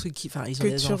trop un truc ils ont Que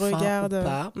des tu enfants regardes. ou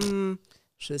pas.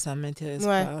 Ça ne m'intéresse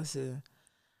Ouais. pas.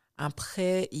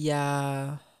 Après, il y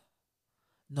a...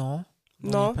 Non, il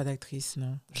n'y a pas d'actrice,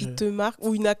 non. Qui te marque.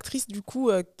 Ou une actrice, du coup,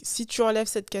 si tu enlèves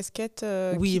cette casquette,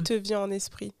 oui. qui te vient en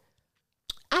esprit?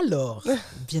 Alors,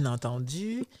 bien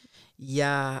entendu, il y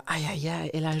a...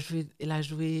 elle a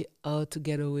joué How to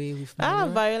Get Away with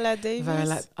Murder. Viola Davis.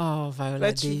 Viola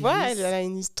Davis. Tu vois, elle a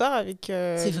une histoire avec...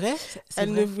 c'est vrai?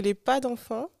 Elle ne voulait pas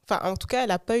d'enfant. Enfin, en tout cas, elle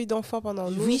n'a pas eu d'enfant pendant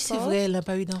longtemps. Oui, c'est vrai, elle n'a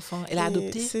pas eu d'enfant. Elle a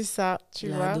adopté. C'est ça, tu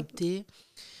vois. Elle a adopté.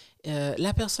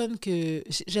 La personne que...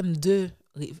 J'aime deux,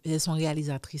 elles sont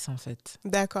réalisatrices, en fait.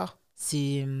 D'accord.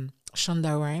 C'est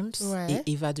Shonda Rhimes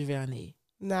et Ava DuVernay.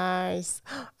 Nice.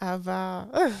 Ava.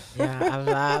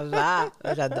 Ava.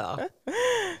 J'adore.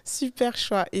 Super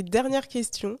choix. Et dernière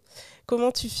question.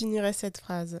 Comment tu finirais cette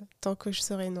phrase? Tant que je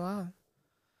serai noire.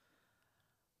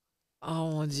 Oh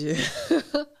mon Dieu.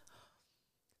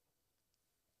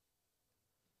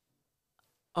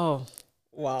 Oh,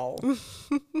 wow.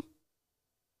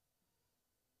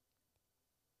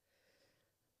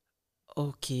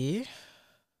 Ok.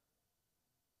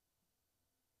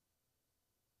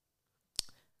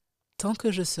 Tant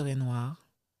que je serai noire,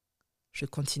 je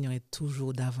continuerai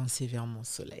toujours d'avancer vers mon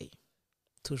soleil.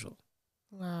 Toujours.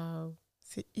 Waouh,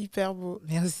 c'est hyper beau.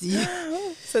 Merci.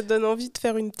 Ça te donne envie de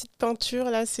faire une petite peinture,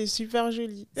 là, c'est super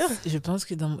joli. Je pense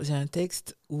que j'ai un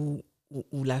texte où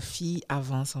la fille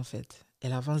avance, en fait.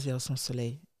 Elle avance vers son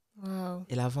soleil. Wow.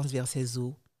 Elle avance vers ses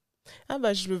eaux. Ah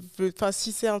bah,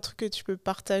 si c'est un truc que tu peux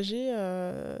partager,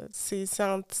 c'est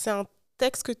un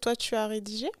texte que toi, tu as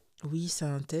rédigé? Oui, c'est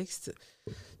un texte.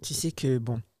 Tu sais que,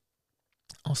 bon,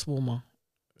 en ce moment,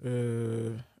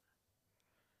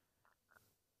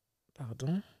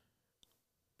 pardon,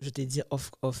 je t'ai dit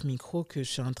off micro que je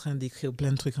suis en train d'écrire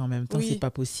plein de trucs en même temps. Oui. C'est pas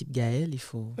possible, Gaëlle, il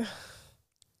faut...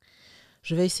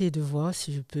 Je vais essayer de voir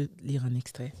si je peux lire un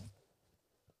extrait.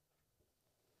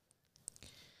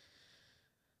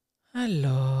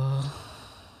 Alors...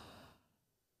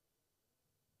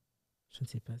 Je ne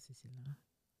sais pas si c'est là.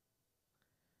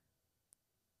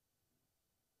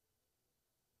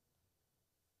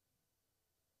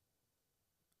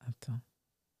 Attends.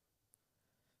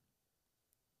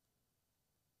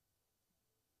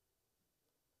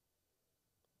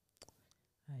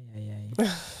 Aïe.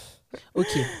 Ok.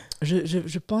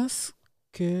 Je pense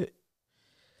que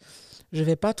je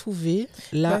vais pas trouver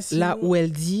là où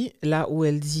elle dit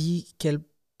qu'elle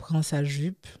prend sa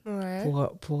jupe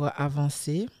pour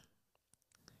avancer.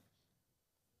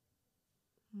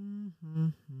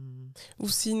 Ou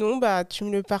sinon, tu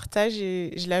me le partages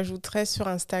et je l'ajouterai sur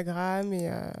Instagram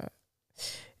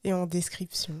et en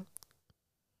description.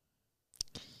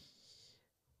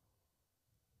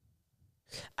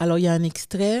 Alors, il y a un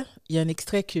extrait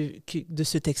de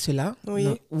ce texte-là,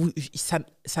 où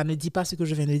ça ne dit pas ce que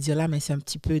je viens de dire là, mais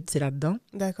c'est là-dedans.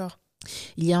 D'accord.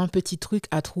 Il y a un petit truc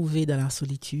à trouver dans la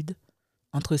solitude,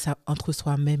 entre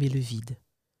soi-même et le vide.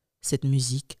 Cette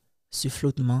musique, ce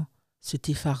flottement, cet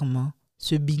effarement,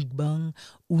 ce Big Bang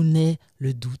où naît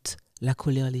le doute, la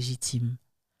colère légitime.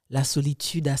 La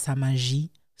solitude a sa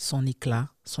magie, son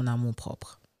éclat, son amour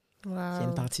propre. Wow. C'est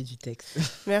une partie du texte.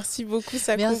 Merci beaucoup,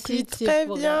 ça conclut très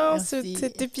bien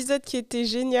cet épisode qui était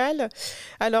génial.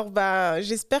 Alors,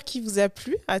 j'espère qu'il vous a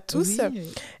plu à tous. Oui.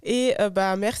 Et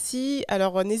merci.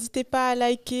 Alors, n'hésitez pas à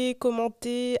liker,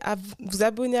 commenter, à vous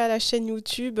abonner à la chaîne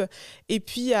YouTube et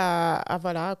puis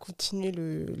à continuer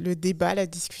le débat, la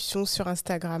discussion sur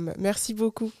Instagram. Merci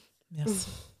beaucoup. Merci.